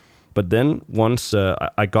 But then once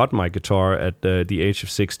I got my guitar at the age of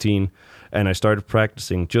 16, and I started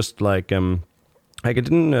practicing, just like I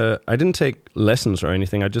didn't take lessons or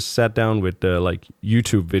anything. I just sat down with like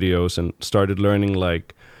YouTube videos and started learning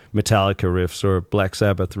like Metallica riffs or Black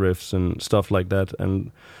Sabbath riffs and stuff like that.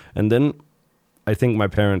 And then I think my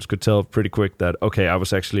parents could tell pretty quick that, okay, I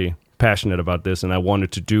was actually passionate about this and I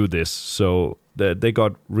wanted to do this. So they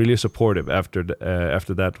got really supportive after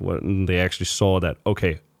that, when they actually saw that,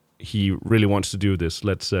 okay, he really wants to do this.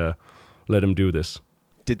 Let's let him do this.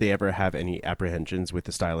 Did they ever have any apprehensions with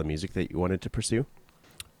the style of music that you wanted to pursue?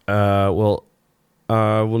 Well,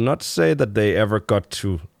 I will not say that they ever got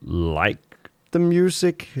to like the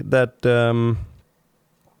music that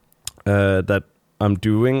that I'm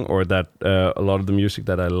doing, or that a lot of the music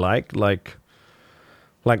that I like. Like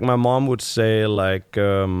my mom would say, like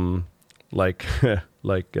oh,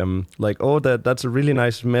 that's a really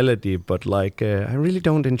nice melody, but like I really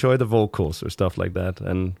don't enjoy the vocals or stuff like that.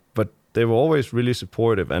 But they were always really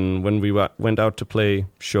supportive. And when we went out to play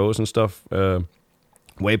shows and stuff,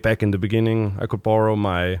 way back in the beginning, I could borrow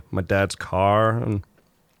my dad's car and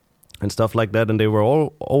stuff like that, and they were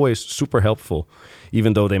always super helpful,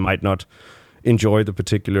 even though they might not enjoy the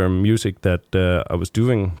particular music that I was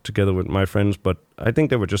doing together with my friends. But I think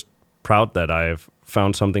they were just proud that I've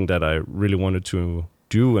found something that I really wanted to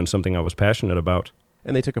do and something I was passionate about.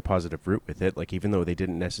 And they took a positive route with it. Like, even though they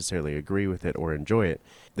didn't necessarily agree with it or enjoy it,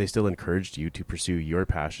 they still encouraged you to pursue your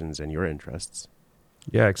passions and your interests.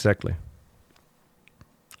 Yeah, exactly.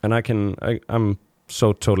 And I'm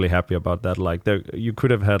so totally happy about that. Like, you could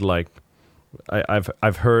have had like,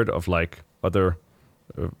 I've heard of like other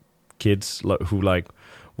kids who like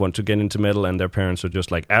want to get into metal, and their parents are just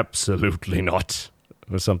like, absolutely not,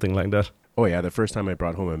 or something like that. Oh yeah, the first time I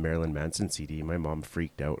brought home a Marilyn Manson CD, my mom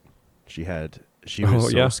freaked out. She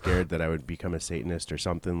was scared that I would become a Satanist or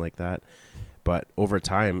something like that. But over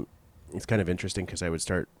time, it's kind of interesting because I would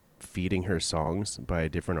start feeding her songs by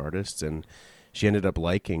different artists, and she ended up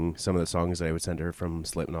liking some of the songs that I would send her from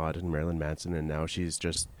Slipknot and Marilyn Manson, and now she's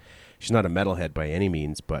not a metalhead by any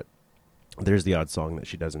means, but there's the odd song that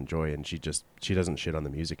she does enjoy, and she doesn't shit on the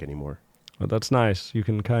music anymore. Well, that's nice. You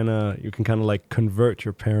can kind of like convert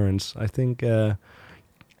your parents. I think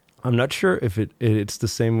I'm not sure if it's the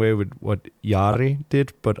same way with what Jari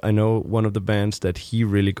did, but I know one of the bands that he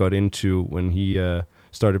really got into when he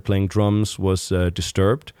started playing drums was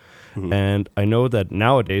Disturbed. Mm-hmm. And I know that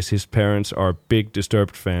nowadays his parents are big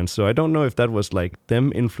Disturbed fans, so I don't know if that was like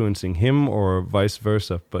them influencing him or vice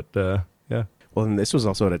versa, but yeah. Well, and this was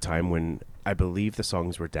also at a time when I believe the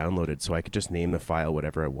songs were downloaded, so I could just name the file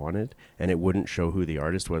whatever I wanted, and it wouldn't show who the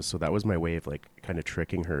artist was, so that was my way of like kind of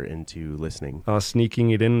tricking her into listening.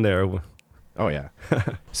 Sneaking it in there. Oh, yeah.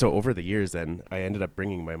 So over the years then, I ended up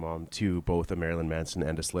bringing my mom to both a Marilyn Manson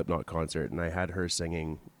and a Slipknot concert, and I had her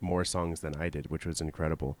singing more songs than I did, which was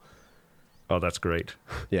incredible. Oh, that's great.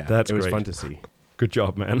 Yeah, it was fun to see. Good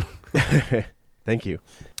job, man. Thank you.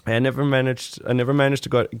 I never managed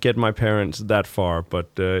to get my parents that far, but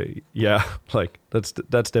yeah, like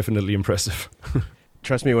that's definitely impressive.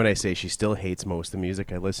 Trust me when I say she still hates most of the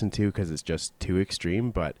music I listen to because it's just too extreme,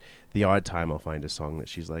 but the odd time I'll find a song that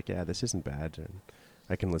she's like, yeah, this isn't bad, and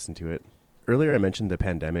I can listen to it. Earlier I mentioned the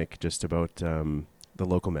pandemic, just about the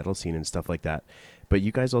local metal scene and stuff like that, but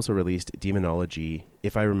you guys also released Demonology,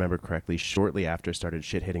 if I remember correctly, shortly after started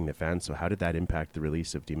shit hitting the fan, so how did that impact the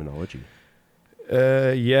release of Demonology?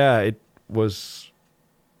 Yeah, it was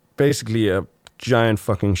basically a giant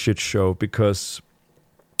fucking shit show because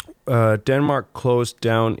Denmark closed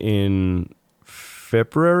down in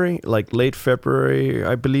February, like late February,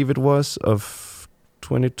 I believe it was, of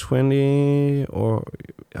 2020, or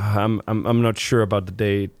I'm not sure about the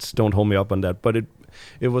dates. Don't hold me up on that, but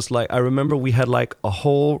it was like, I remember we had like a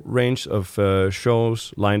whole range of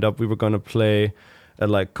shows lined up. We were gonna play at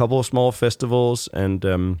like a couple of small festivals, and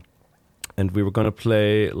we were going to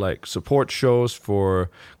play like support shows for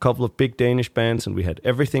a couple of big Danish bands, and we had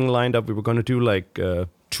everything lined up. We were going to do like 2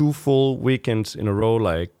 full weekends in a row,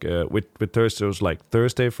 like with Thursday. It was like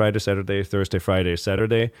Thursday, Friday, Saturday, Thursday, Friday,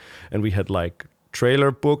 Saturday. And we had like trailer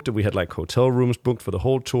booked, we had like hotel rooms booked for the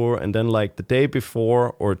whole tour. And then like the day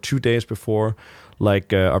before or 2 days before,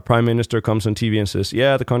 like our prime minister comes on TV and says,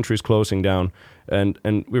 yeah, the country is closing down. And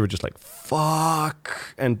we were just like,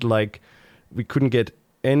 fuck. And like we couldn't get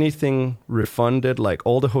anything refunded, like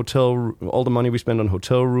all the money we spent on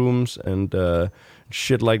hotel rooms and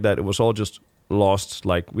shit like that, it was all just lost.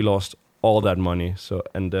 Like we lost all that money. So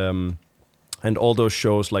and all those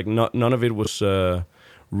shows, like none of it was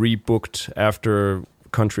rebooked after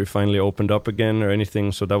country finally opened up again or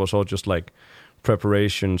anything. So that was all just like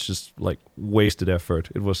preparations, just like wasted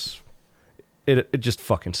effort. It just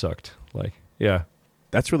fucking sucked. Like, yeah.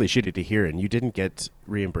 That's really shitty to hear. And you didn't get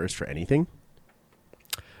reimbursed for anything?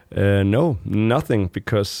 No, nothing,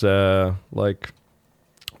 because like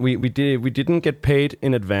we didn't get paid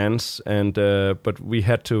in advance, and but we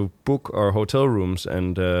had to book our hotel rooms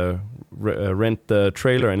and rent the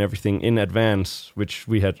trailer and everything in advance, which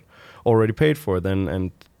we had already paid for.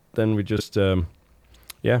 Then we just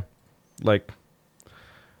like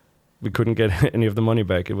we couldn't get any of the money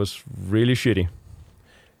back. It was really shitty.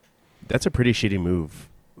 That's a pretty shitty move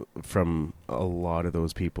from a lot of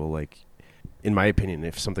those people. Like, in my opinion,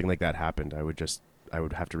 if something like that happened, I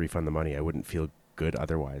would have to refund the money. I wouldn't feel good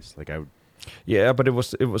otherwise. Like I would. Yeah, but it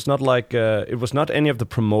was not like it was not any of the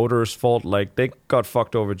promoters' fault. Like they got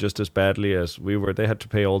fucked over just as badly as we were. They had to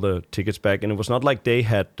pay all the tickets back, and it was not like they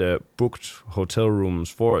had booked hotel rooms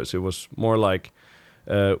for us. It was more like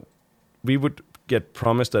we would get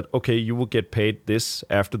promised that, okay, you will get paid this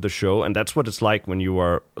after the show, and that's what it's like when you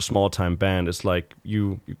are a small time band. It's like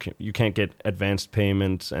you can't get advanced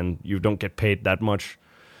payments, and you don't get paid that much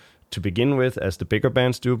to begin with as the bigger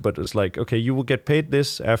bands do, but it's like, okay, you will get paid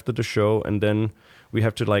this after the show, and then we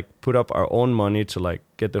have to like put up our own money to like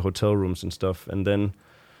get the hotel rooms and stuff. And then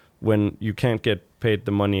when you can't get paid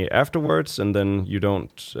the money afterwards, and then you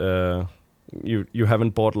don't you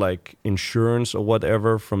haven't bought like insurance or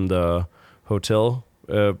whatever from the hotel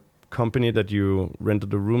company that you rented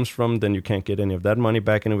the rooms from, then you can't get any of that money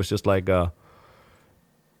back. And it was just like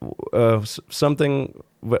something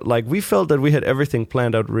like we felt that we had everything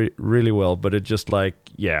planned out really well, but it just like,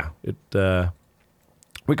 yeah,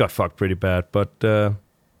 we got fucked pretty bad. But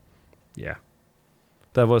yeah,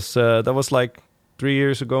 that was like 3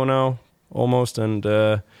 years ago now almost, and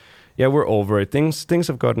yeah, we're over it. Things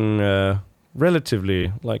have gotten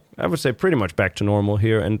relatively, like I would say, pretty much back to normal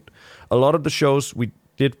here. And a lot of the shows we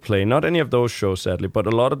did play, not any of those shows sadly, but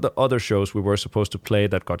a lot of the other shows we were supposed to play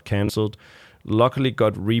that got cancelled, luckily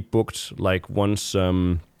got rebooked like once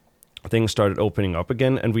things started opening up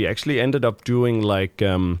again. And we actually ended up doing like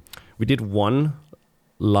we did one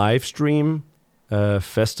live stream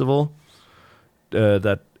festival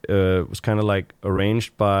that was kind of like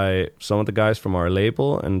arranged by some of the guys from our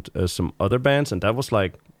label and some other bands, and that was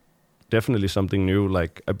like definitely something new.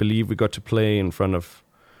 Like, I believe we got to play in front of,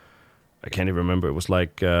 I can't even remember. It was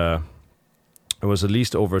like, it was at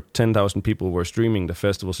least over 10,000 people were streaming the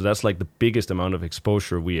festival. So that's like the biggest amount of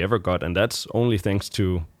exposure we ever got. And that's only thanks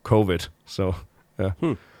to COVID. So, yeah.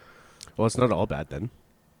 Well, it's not all bad then.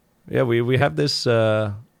 Yeah, we have this,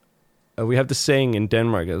 we have this saying in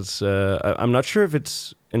Denmark. It's, I'm not sure if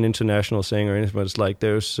it's an international saying or anything, but it's like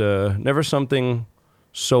there's never something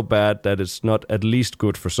so bad that it's not at least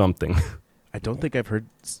good for something. I don't think I've heard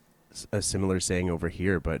a similar saying over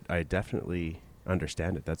here, but I definitely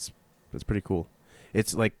understand it. That's pretty cool.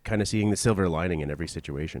 It's like kind of seeing the silver lining in every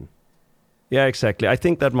situation. Yeah, exactly. I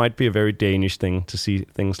think that might be a very Danish thing to see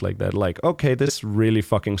things like that. Like, okay, this really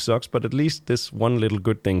fucking sucks, but at least this one little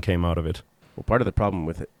good thing came out of it. Well, part of the problem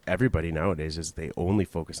with everybody nowadays is they only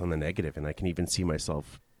focus on the negative, and I can even see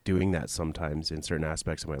myself doing that sometimes in certain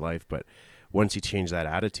aspects of my life. But once you change that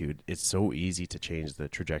attitude, it's so easy to change the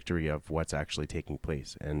trajectory of what's actually taking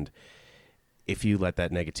place. And if you let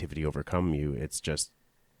that negativity overcome you, it's just,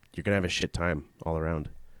 you're going to have a shit time all around.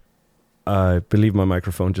 I believe my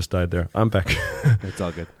microphone just died there. I'm back. It's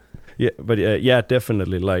all good. Yeah, but yeah,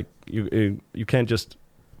 definitely. Like, you can't just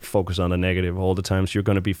focus on the negative all the time. So you're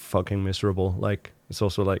going to be fucking miserable. Like, it's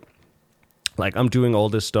also like I'm doing all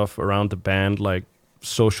this stuff around the band, like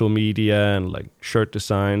social media and like shirt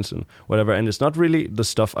designs and whatever. And it's not really the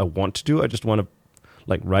stuff I want to do. I just want to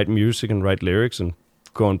like write music and write lyrics and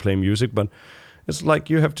go and play music. But it's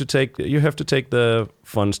like you have to take the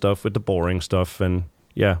fun stuff with the boring stuff, and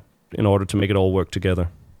yeah, in order to make it all work together.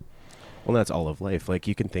 Well, that's all of life. Like,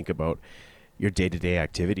 you can think about your day-to-day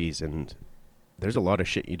activities, and there's a lot of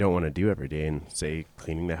shit you don't want to do every day, and say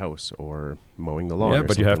cleaning the house or mowing the lawn. Yeah,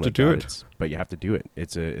 but you have to do it. But you have to do it.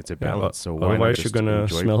 It's a balance. So why otherwise not you're gonna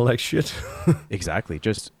smell like shit. Exactly.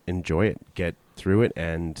 Just enjoy it, get through it,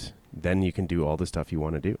 and then you can do all the stuff you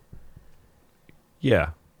want to do.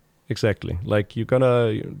 Yeah, exactly. Like, you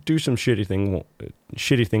gotta do some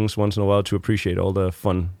shitty things once in a while to appreciate all the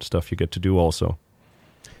fun stuff you get to do also.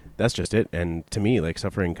 That's just it. And to me, like,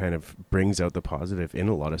 suffering kind of brings out the positive in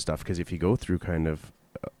a lot of stuff, because if you go through kind of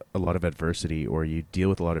a lot of adversity or you deal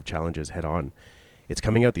with a lot of challenges head on, it's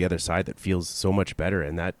coming out the other side that feels so much better,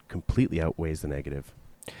 and that completely outweighs the negative.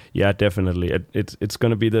 Yeah, definitely. It's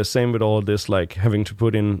going to be the same with all this, like having to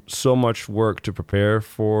put in so much work to prepare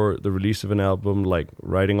for the release of an album, like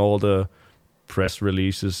writing all the press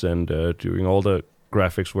releases and doing all the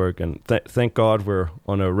graphics work. And thank God we're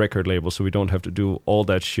on a record label, so we don't have to do all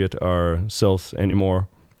that shit ourselves anymore.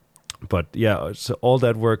 But yeah, so all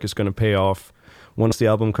that work is going to pay off once the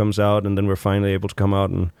album comes out, and then we're finally able to come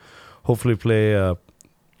out and hopefully play a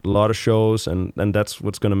lot of shows, and that's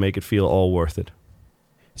what's going to make it feel all worth it.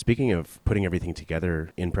 Speaking of putting everything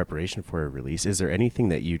together in preparation for a release, is there anything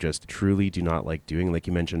that you just truly do not like doing? Like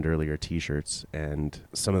you mentioned earlier, T-shirts and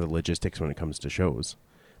some of the logistics when it comes to shows.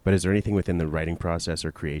 But is there anything within the writing process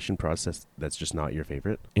or creation process that's just not your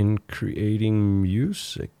favorite? In creating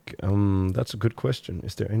music, that's a good question.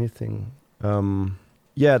 Is there anything?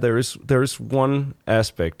 Yeah, there is one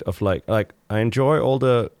aspect of like I enjoy all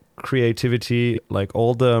the creativity, like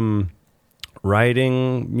all the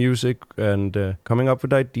writing music and coming up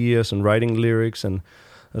with ideas and writing lyrics, and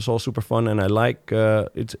that's all super fun. And I like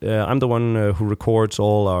it. I'm the one who records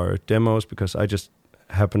all our demos because I just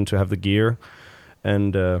happen to have the gear.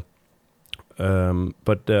 And but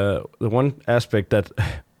the one aspect that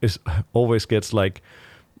is always gets like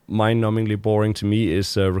mind-numbingly boring to me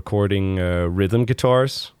is recording rhythm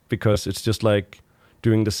guitars, because it's just like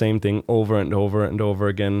doing the same thing over and over and over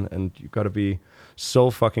again, and you got to be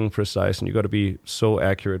so fucking precise, and you got to be so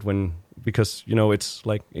accurate because you know it's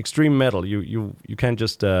like extreme metal. You can't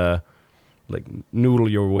just like noodle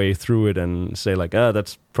your way through it and say like,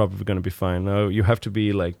 that's probably gonna be fine. No, you have to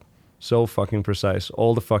be like so fucking precise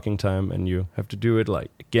all the fucking time, and you have to do it like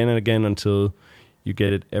again and again until you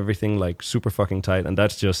get it everything like super fucking tight, and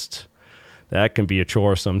that can be a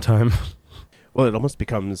chore sometime. Well, it almost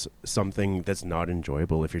becomes something that's not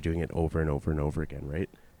enjoyable if you're doing it over and over and over again, right?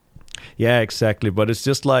 Yeah, exactly. But it's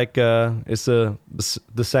just like it's the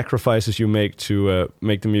sacrifices you make to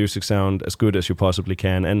make the music sound as good as you possibly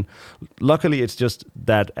can. And luckily, it's just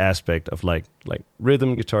that aspect of like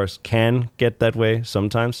rhythm guitars can get that way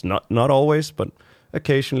sometimes. Not always, but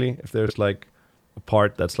occasionally. If there's like a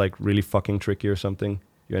part that's like really fucking tricky or something,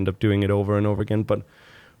 you end up doing it over and over again.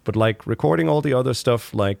 But like recording all the other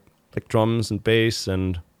stuff, like drums and bass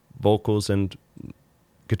and vocals and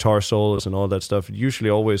guitar solos and all that stuff, it usually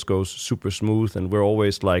always goes super smooth, and we're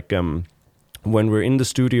always like when we're in the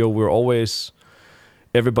studio, we're always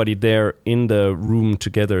everybody there in the room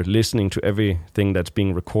together listening to everything that's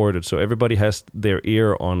being recorded. So everybody has their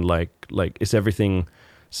ear on, like is everything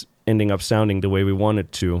ending up sounding the way we want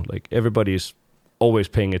it to? Like everybody's always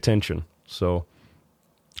paying attention. So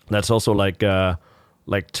that's also like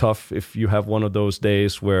tough if you have one of those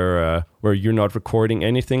days where you're not recording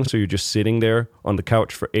anything, so you're just sitting there on the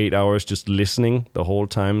couch for 8 hours just listening the whole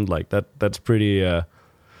time. Like that's pretty.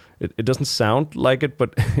 It doesn't sound like it,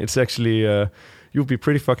 but it's actually you'll be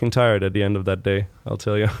pretty fucking tired at the end of that day, I'll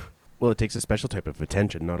tell you. Well, it takes a special type of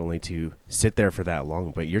attention, not only to sit there for that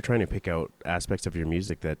long, but you're trying to pick out aspects of your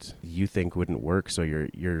music that you think wouldn't work, so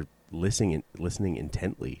you're listening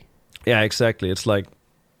intently. Yeah, exactly. It's like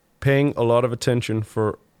paying a lot of attention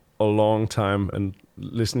for a long time and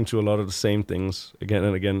listening to a lot of the same things again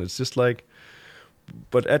and again. It's just like,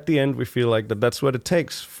 but at the end we feel like that's what it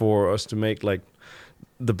takes for us to make like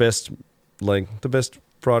the best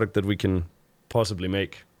product that we can possibly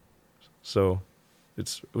make. So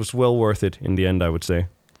it was well worth it in the end, I would say.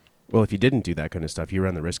 Well, if you didn't do that kind of stuff, you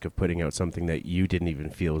run the risk of putting out something that you didn't even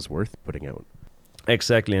feel is worth putting out.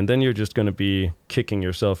 Exactly, and then you're just going to be kicking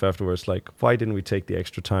yourself afterwards, like, why didn't we take the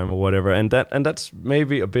extra time or whatever? And that's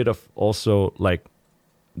maybe a bit of also like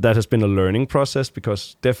that has been a learning process,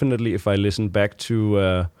 because definitely if I listen back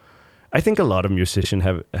to, I think a lot of musicians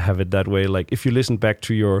have it that way. Like if you listen back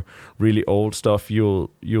to your really old stuff,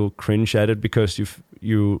 you'll cringe at it because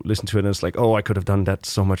you listen to it and it's like, oh, I could have done that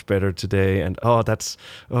so much better today, and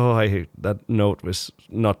I hate that note was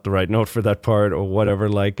not the right note for that part or whatever.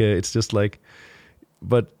 Like it's just like.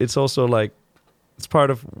 But it's also like, it's part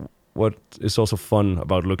of what is also fun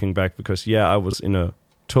about looking back, because I was in a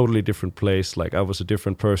totally different place. Like I was a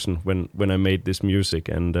different person when I made this music,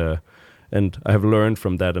 and I have learned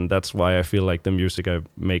from that, and that's why I feel like the music I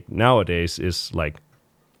make nowadays is like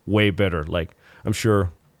way better. Like I'm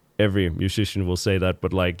sure every musician will say that,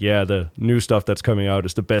 but like the new stuff that's coming out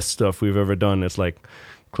is the best stuff we've ever done. It's like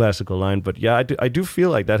classical line, but I do feel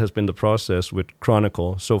like that has been the process with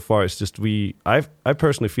Chronicle so far. It's just I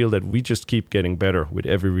personally feel that we just keep getting better with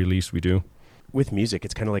every release we do. With music,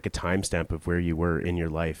 it's kind of like a timestamp of where you were in your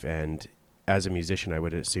life, and as a musician I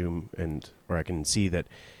would assume or I can see that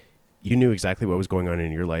you knew exactly what was going on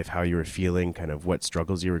in your life, how you were feeling, kind of what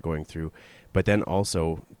struggles you were going through. But then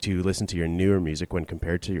also to listen to your newer music when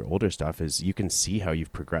compared to your older stuff is you can see how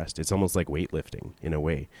you've progressed. It's almost like weightlifting in a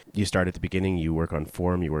way. You start at the beginning, you work on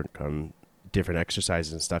form, you work on different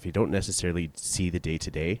exercises and stuff. You don't necessarily see the day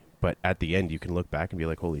to day, but at the end you can look back and be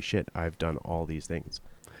like, holy shit, I've done all these things.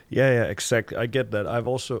 Yeah, exactly. I get that.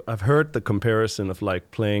 I've heard the comparison of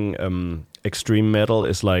like playing extreme metal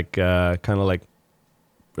is like kind of like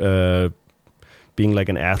being like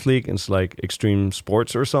an athlete. It's like extreme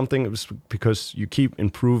sports or something. It was because you keep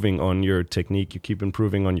improving on your technique, you keep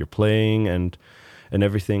improving on your playing and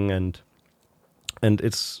everything, and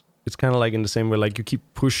it's kind of like in the same way, like you keep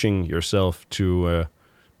pushing yourself to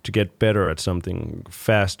get better at something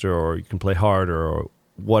faster, or you can play harder or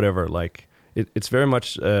whatever. Like it's very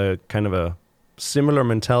much kind of a similar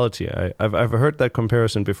mentality. I've heard that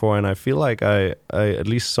comparison before, and I feel like I at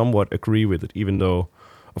least somewhat agree with it, even though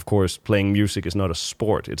of course playing music is not a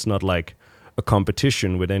sport. It's not like a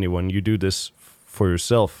competition with anyone. You do this for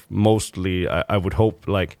yourself mostly. I would hope,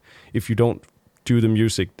 like if you don't do the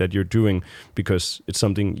music that you're doing because it's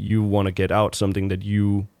something you want to get out, something that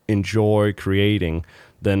you enjoy creating,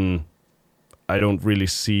 then I don't really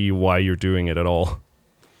see why you're doing it at all.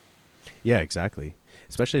 Yeah, exactly.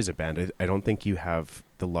 Especially as a band, I don't think you have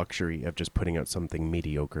the luxury of just putting out something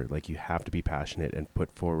mediocre. Like you have to be passionate and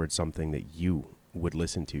put forward something that you would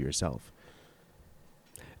listen to yourself.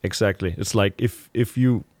 Exactly. It's like if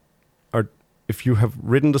you have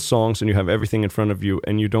written the songs and you have everything in front of you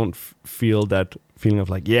and you don't feel that feeling of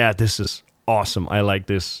like, yeah, this is awesome, I like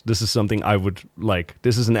this is something I would like,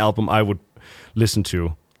 this is an album I would listen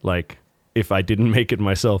to, like if I didn't make it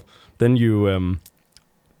myself, then you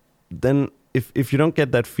then if you don't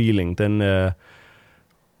get that feeling, then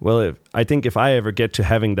I think if I ever get to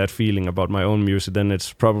having that feeling about my own music, then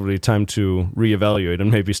it's probably time to reevaluate and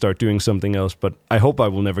maybe start doing something else. But I hope I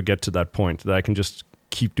will never get to that point, that I can just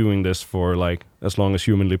keep doing this for like as long as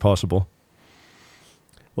humanly possible.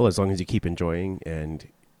 Well, as long as you keep enjoying and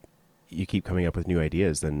you keep coming up with new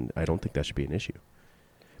ideas, then I don't think that should be an issue.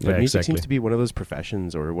 But music seems to be one of those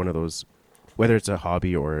professions, or one of those, whether it's a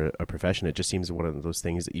hobby or a profession, it just seems one of those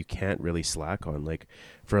things that you can't really slack on. Like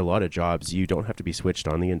for a lot of jobs, you don't have to be switched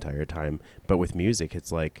on the entire time. But with music,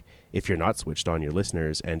 it's like if you're not switched on, your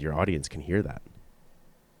listeners and your audience can hear that.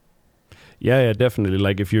 Yeah, definitely.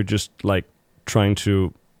 Like if you're just like trying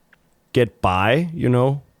to get by,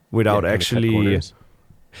 without actually...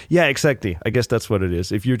 Yeah, exactly. I guess that's what it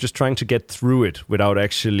is. If you're just trying to get through it without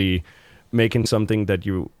actually making something that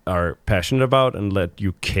you are passionate about and that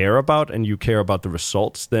you care about, and you care about the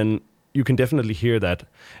results, then you can definitely hear that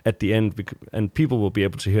at the end, and people will be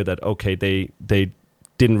able to hear that, okay, they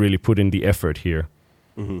didn't really put in the effort here.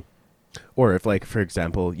 Mm-hmm. Or if, like, for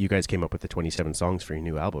example, you guys came up with the 27 songs for your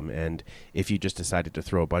new album, and if you just decided to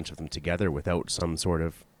throw a bunch of them together without some sort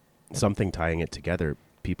of something tying it together,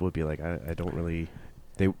 people would be like, I don't really...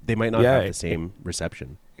 They might not have the same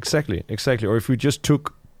reception. Exactly. Or if we just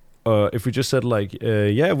took... if we just said, like,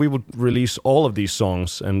 we would release all of these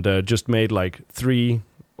songs and just made, like, 3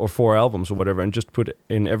 or 4 albums or whatever and just put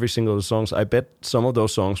in every single of the songs, I bet some of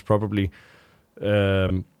those songs probably...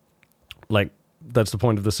 like, that's the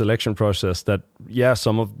point of the selection process, that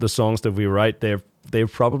some of the songs that we write, they're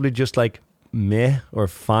probably just like meh or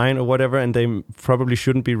fine or whatever, and they probably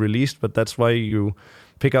shouldn't be released, but that's why you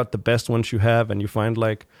pick out the best ones you have and you find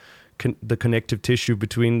like the connective tissue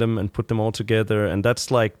between them and put them all together. And that's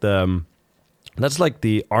like the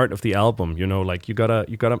art of the album, you know, like you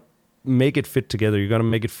gotta make it fit together, you gotta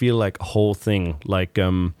make it feel like a whole thing. Like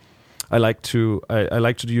I like to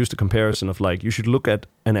use the comparison of, like, you should look at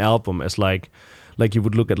an album as like you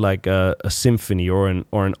would look at like a symphony or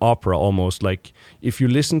an opera almost. Like, if you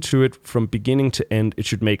listen to it from beginning to end, it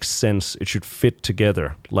should make sense. It should fit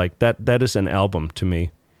together. Like that is an album to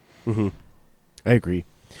me. Mm-hmm. I agree.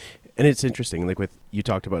 And it's interesting, like, you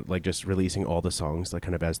talked about like just releasing all the songs like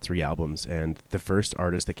kind of as 3 albums, and the first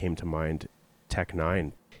artist that came to mind,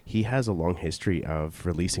 Tech9, he has a long history of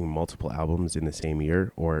releasing multiple albums in the same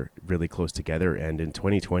year or really close together. And in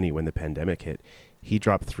 2020, when the pandemic hit, he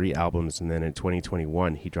dropped 3 albums, and then in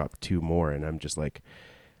 2021 he dropped 2 more. And I'm just like,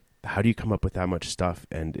 how do you come up with that much stuff?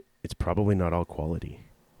 And it's probably not all quality.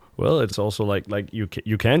 Well, it's also like you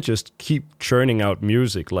can't just keep churning out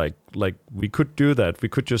music. Like we could do that. We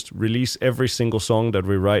could just release every single song that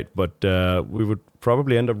we write, but we would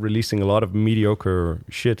probably end up releasing a lot of mediocre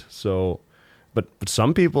shit. So, but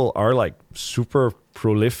some people are like super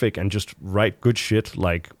prolific and just write good shit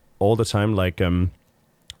like all the time. Like one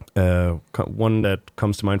that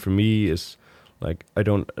comes to mind for me is, like, I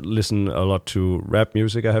don't listen a lot to rap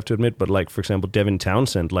music, I have to admit, but like, for example, Devin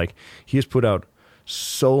Townsend, like, he has put out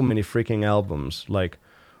so many freaking albums, like,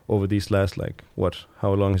 over these last, like,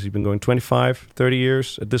 how long has he been going? 25, 30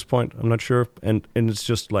 years at this point? I'm not sure. And it's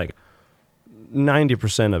just like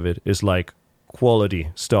 90% of it is like quality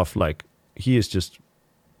stuff. Like, he is just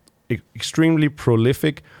extremely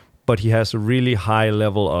prolific, but he has a really high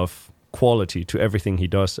level of quality to everything he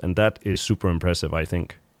does, and that is super impressive, I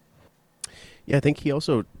think. Yeah, I think he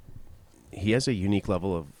has a unique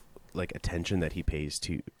level of like attention that he pays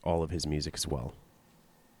to all of his music as well.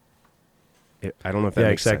 I don't know if that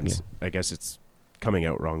makes sense. I guess it's coming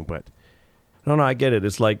out wrong, but no, I get it.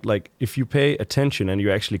 It's like if you pay attention and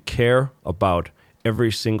you actually care about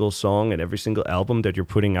every single song and every single album that you're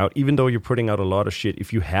putting out, even though you're putting out a lot of shit,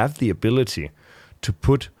 if you have the ability to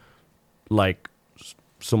put like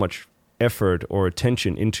so much effort or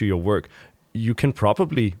attention into your work, you can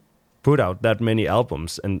probably put out that many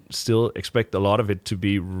albums and still expect a lot of it to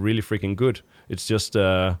be really freaking good. It's just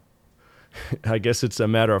I guess it's a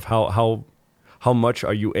matter of how much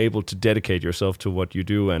are you able to dedicate yourself to what you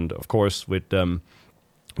do. And of course, with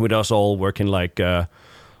us all working like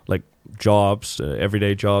jobs,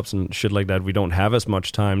 everyday jobs and shit like that, we don't have as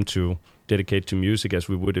much time to dedicate to music as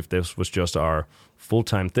we would if this was just our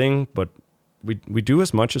full-time thing. But we do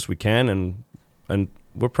as much as we can, and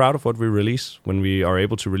we're proud of what we release when we are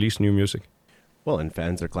able to release new music. Well, and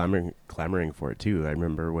fans are clamoring for it too. I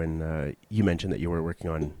remember when you mentioned that you were working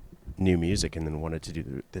on new music and then wanted to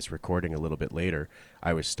do this recording a little bit later.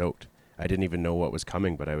 I was stoked. I didn't even know what was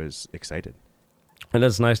coming, but I was excited. And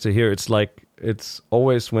that's nice to hear. It's like, it's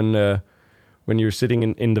always when you're sitting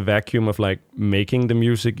in the vacuum of like making the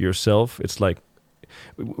music yourself, it's like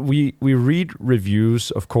we read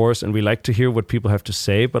reviews, of course, and we like to hear what people have to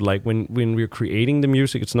say, but like when we're creating the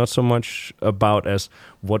music, it's not so much about as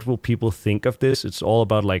what will people think of this. It's all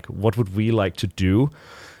about like what would we like to do,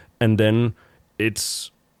 and then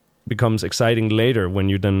it's becomes exciting later when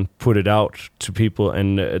you then put it out to people,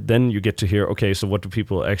 and then you get to hear, okay, so what do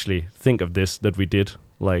people actually think of this that we did?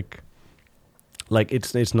 Like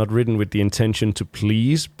it's not written with the intention to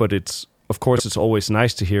please, but it's, of course, it's always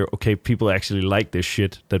nice to hear, okay, people actually like this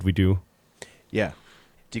shit that we do. Yeah.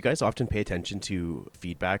 Do you guys often pay attention to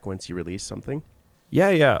feedback once you release something?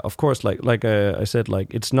 Yeah, of course. Like I said,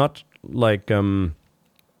 like, it's not like I'm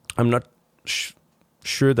not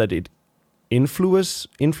sure that it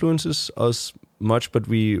influences us much, but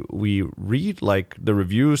we read like the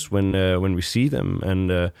reviews when we see them,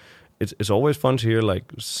 and it's always fun to hear like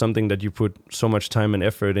something that you put so much time and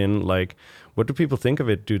effort in. Like, what do people think of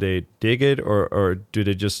it? Do they dig it, or do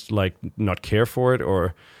they just like not care for it,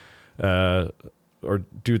 or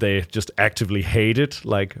do they just actively hate it?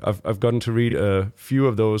 Like, I've gotten to read a few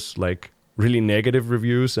of those like really negative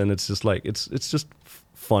reviews, and it's just like it's just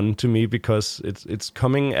fun to me because it's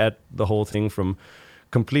coming at the whole thing from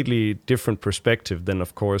completely different perspective than,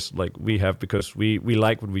 of course, like we have, because we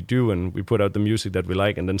like what we do and we put out the music that we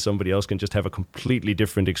like, and then somebody else can just have a completely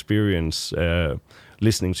different experience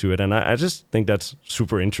listening to it. And I just think that's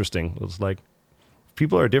super interesting. It's like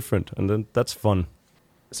people are different, and then that's fun.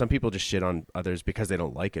 Some people just shit on others because they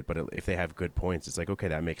don't like it, but if they have good points, it's like, okay,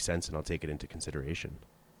 that makes sense, and I'll take it into consideration.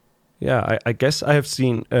 Yeah, I guess I have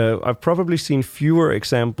seen. I've probably seen fewer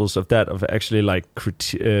examples of that, of actually like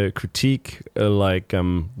critique, like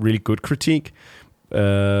really good critique.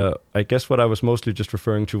 I guess what I was mostly just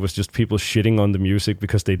referring to was just people shitting on the music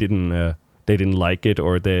because they didn't like it,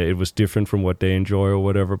 or it was different from what they enjoy or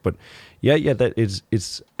whatever. But yeah, that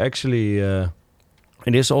it's actually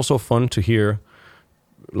it is also fun to hear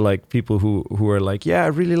like people who are like, yeah, I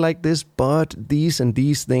really like this, but these and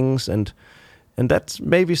these things, and that's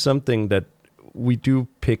maybe something that we do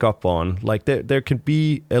pick up on. Like there can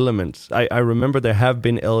be elements. I remember there have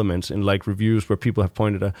been elements in like reviews where people have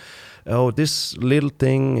pointed out, oh, this little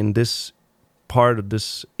thing in this part of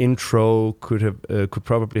this intro could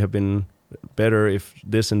probably have been better if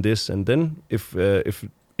this and this, and then if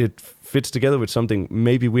it fits together with something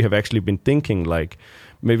maybe we have actually been thinking, like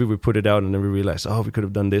maybe we put it out and then we realize, oh, we could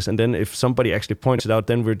have done this. And then if somebody actually points it out,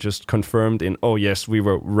 then we're just confirmed in, oh, yes, we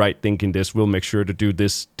were right thinking this. We'll make sure to do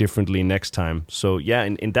this differently next time. So, yeah,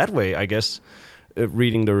 in that way, I guess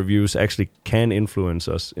reading the reviews actually can influence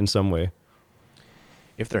us in some way.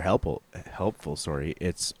 If they're helpful,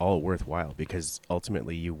 it's all worthwhile, because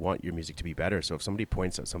ultimately you want your music to be better. So if somebody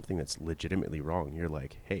points out something that's legitimately wrong, you're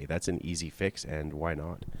like, hey, that's an easy fix, and why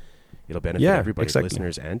not? It'll benefit everybody, exactly.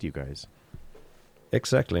 Listeners and you guys.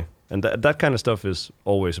 Exactly. And that kind of stuff is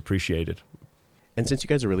always appreciated. And since you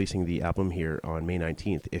guys are releasing the album here on May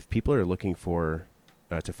 19th, if people are looking for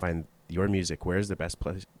to find your music, where's the best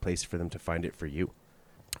place for them to find it for you?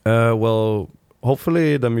 Well,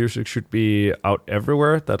 hopefully the music should be out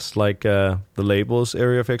everywhere. That's like the labels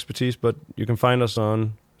area of expertise, but you can find us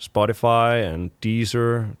on Spotify and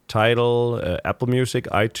Deezer, Tidal, Apple Music,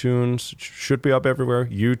 iTunes. It should be up everywhere.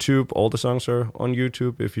 YouTube, all the songs are on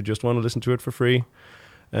YouTube if you just want to listen to it for free.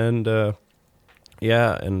 And and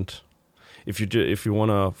if you want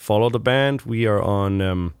to follow the band, we are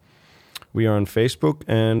on Facebook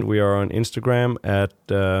and we are on Instagram at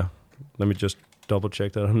let me just double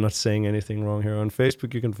check that I'm not saying anything wrong here. On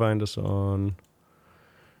Facebook, you can find us on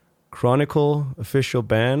Chronicle Official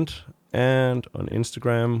Band. And on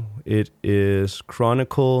Instagram, it is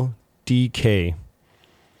Chronicle DK.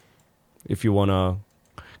 If you want to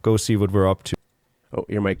go see what we're up to. Oh,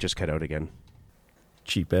 your mic just cut out again.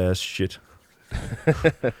 Cheap ass shit.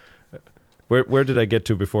 Where did I get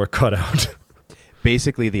to before it cut out?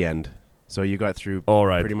 Basically the end. So you got through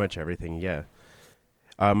pretty much everything, yeah.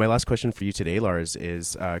 My last question for you today, Lars,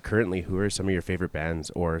 is currently who are some of your favorite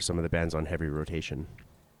bands or some of the bands on heavy rotation?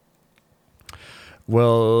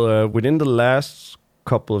 Well, within the last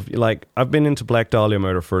couple of, like, I've been into Black Dahlia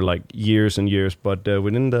Murder for like years and years, but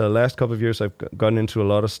within the last couple of years, I've gotten into a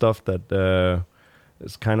lot of stuff that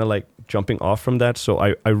is kind of like jumping off from that. So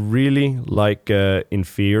I really like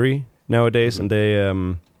Inferi nowadays, and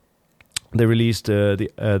they released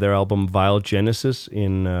their album Vile Genesis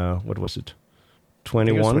in what was it,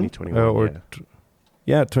 21? 2021,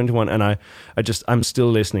 yeah, 21. And I'm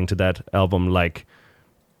still listening to that album like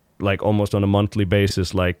almost on a monthly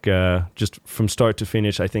basis, like just from start to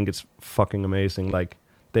finish. I think it's fucking amazing. Like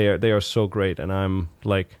they are so great, and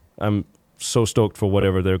I'm so stoked for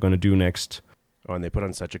whatever they're going to do next. Oh, and they put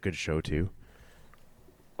on such a good show too.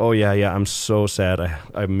 Oh yeah, I'm so sad.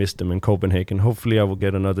 I missed them in Copenhagen. Hopefully I will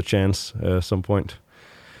get another chance some point.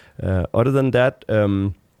 Other than that,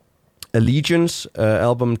 Allegiance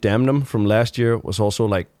album Damnum from last year was also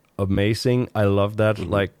like amazing. I love that.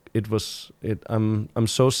 Mm-hmm. Like I'm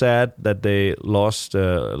so sad that they lost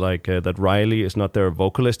that Riley is not their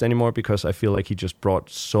vocalist anymore, because I feel like he just brought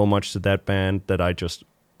so much to that band that I just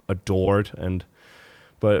adored.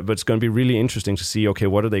 But it's going to be really interesting to see, okay,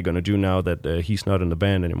 what are they going to do now that he's not in the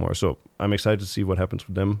band anymore? So I'm excited to see what happens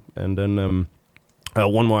with them. And then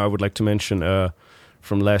one more I would like to mention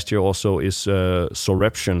from last year also is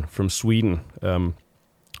Soreption from Sweden. Are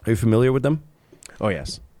you familiar with them? Oh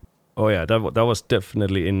yes. Oh yeah, that was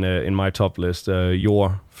definitely in my top list.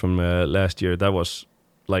 Your from last year, that was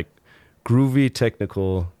like groovy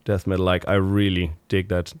technical death metal. Like I really dig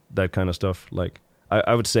that kind of stuff. Like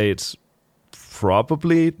I would say it's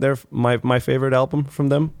probably my favorite album from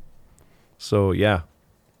them. So yeah,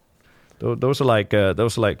 those are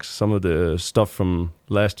like some of the stuff from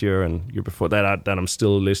last year and year before that I'm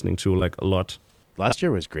still listening to like a lot. Last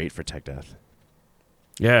year was great for tech death.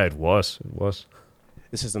 Yeah, it was.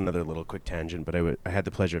 This is another little quick tangent, but I had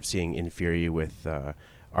the pleasure of seeing Inferi with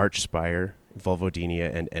Archspire,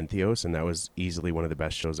 Vulvodynia, and Entheos, and that was easily one of the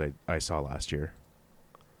best shows I saw last year.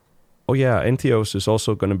 Oh yeah, Entheos is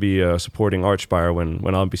also going to be supporting Archspire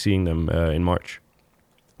when I'll be seeing them in March.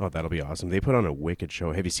 Oh, that'll be awesome. They put on a wicked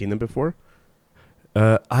show. Have you seen them before?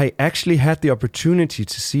 I actually had the opportunity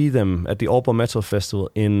to see them at the Aalborg Metal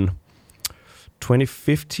Festival in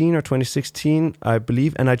 2015 or 2016, I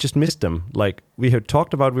believe, and I just missed them. Like, we had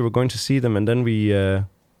talked about we were going to see them, and then we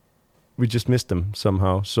just missed them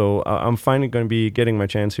somehow. So I'm finally going to be getting my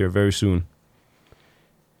chance here very soon.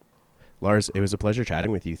 Lars, it was a pleasure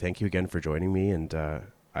chatting with you. Thank you again for joining me, and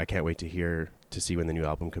I can't wait to see when the new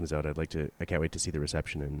album comes out. I can't wait to see the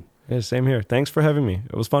reception. And yeah, same here. Thanks for having me.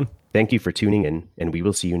 It was fun. Thank you for tuning in, and we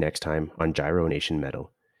will see you next time on Gyro Nation Metal.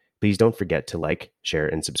 Please don't forget to like, share,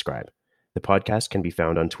 and subscribe. The podcast can be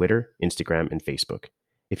found on Twitter, Instagram, and Facebook.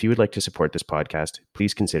 If you would like to support this podcast,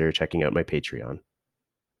 please consider checking out my Patreon.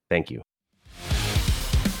 Thank you.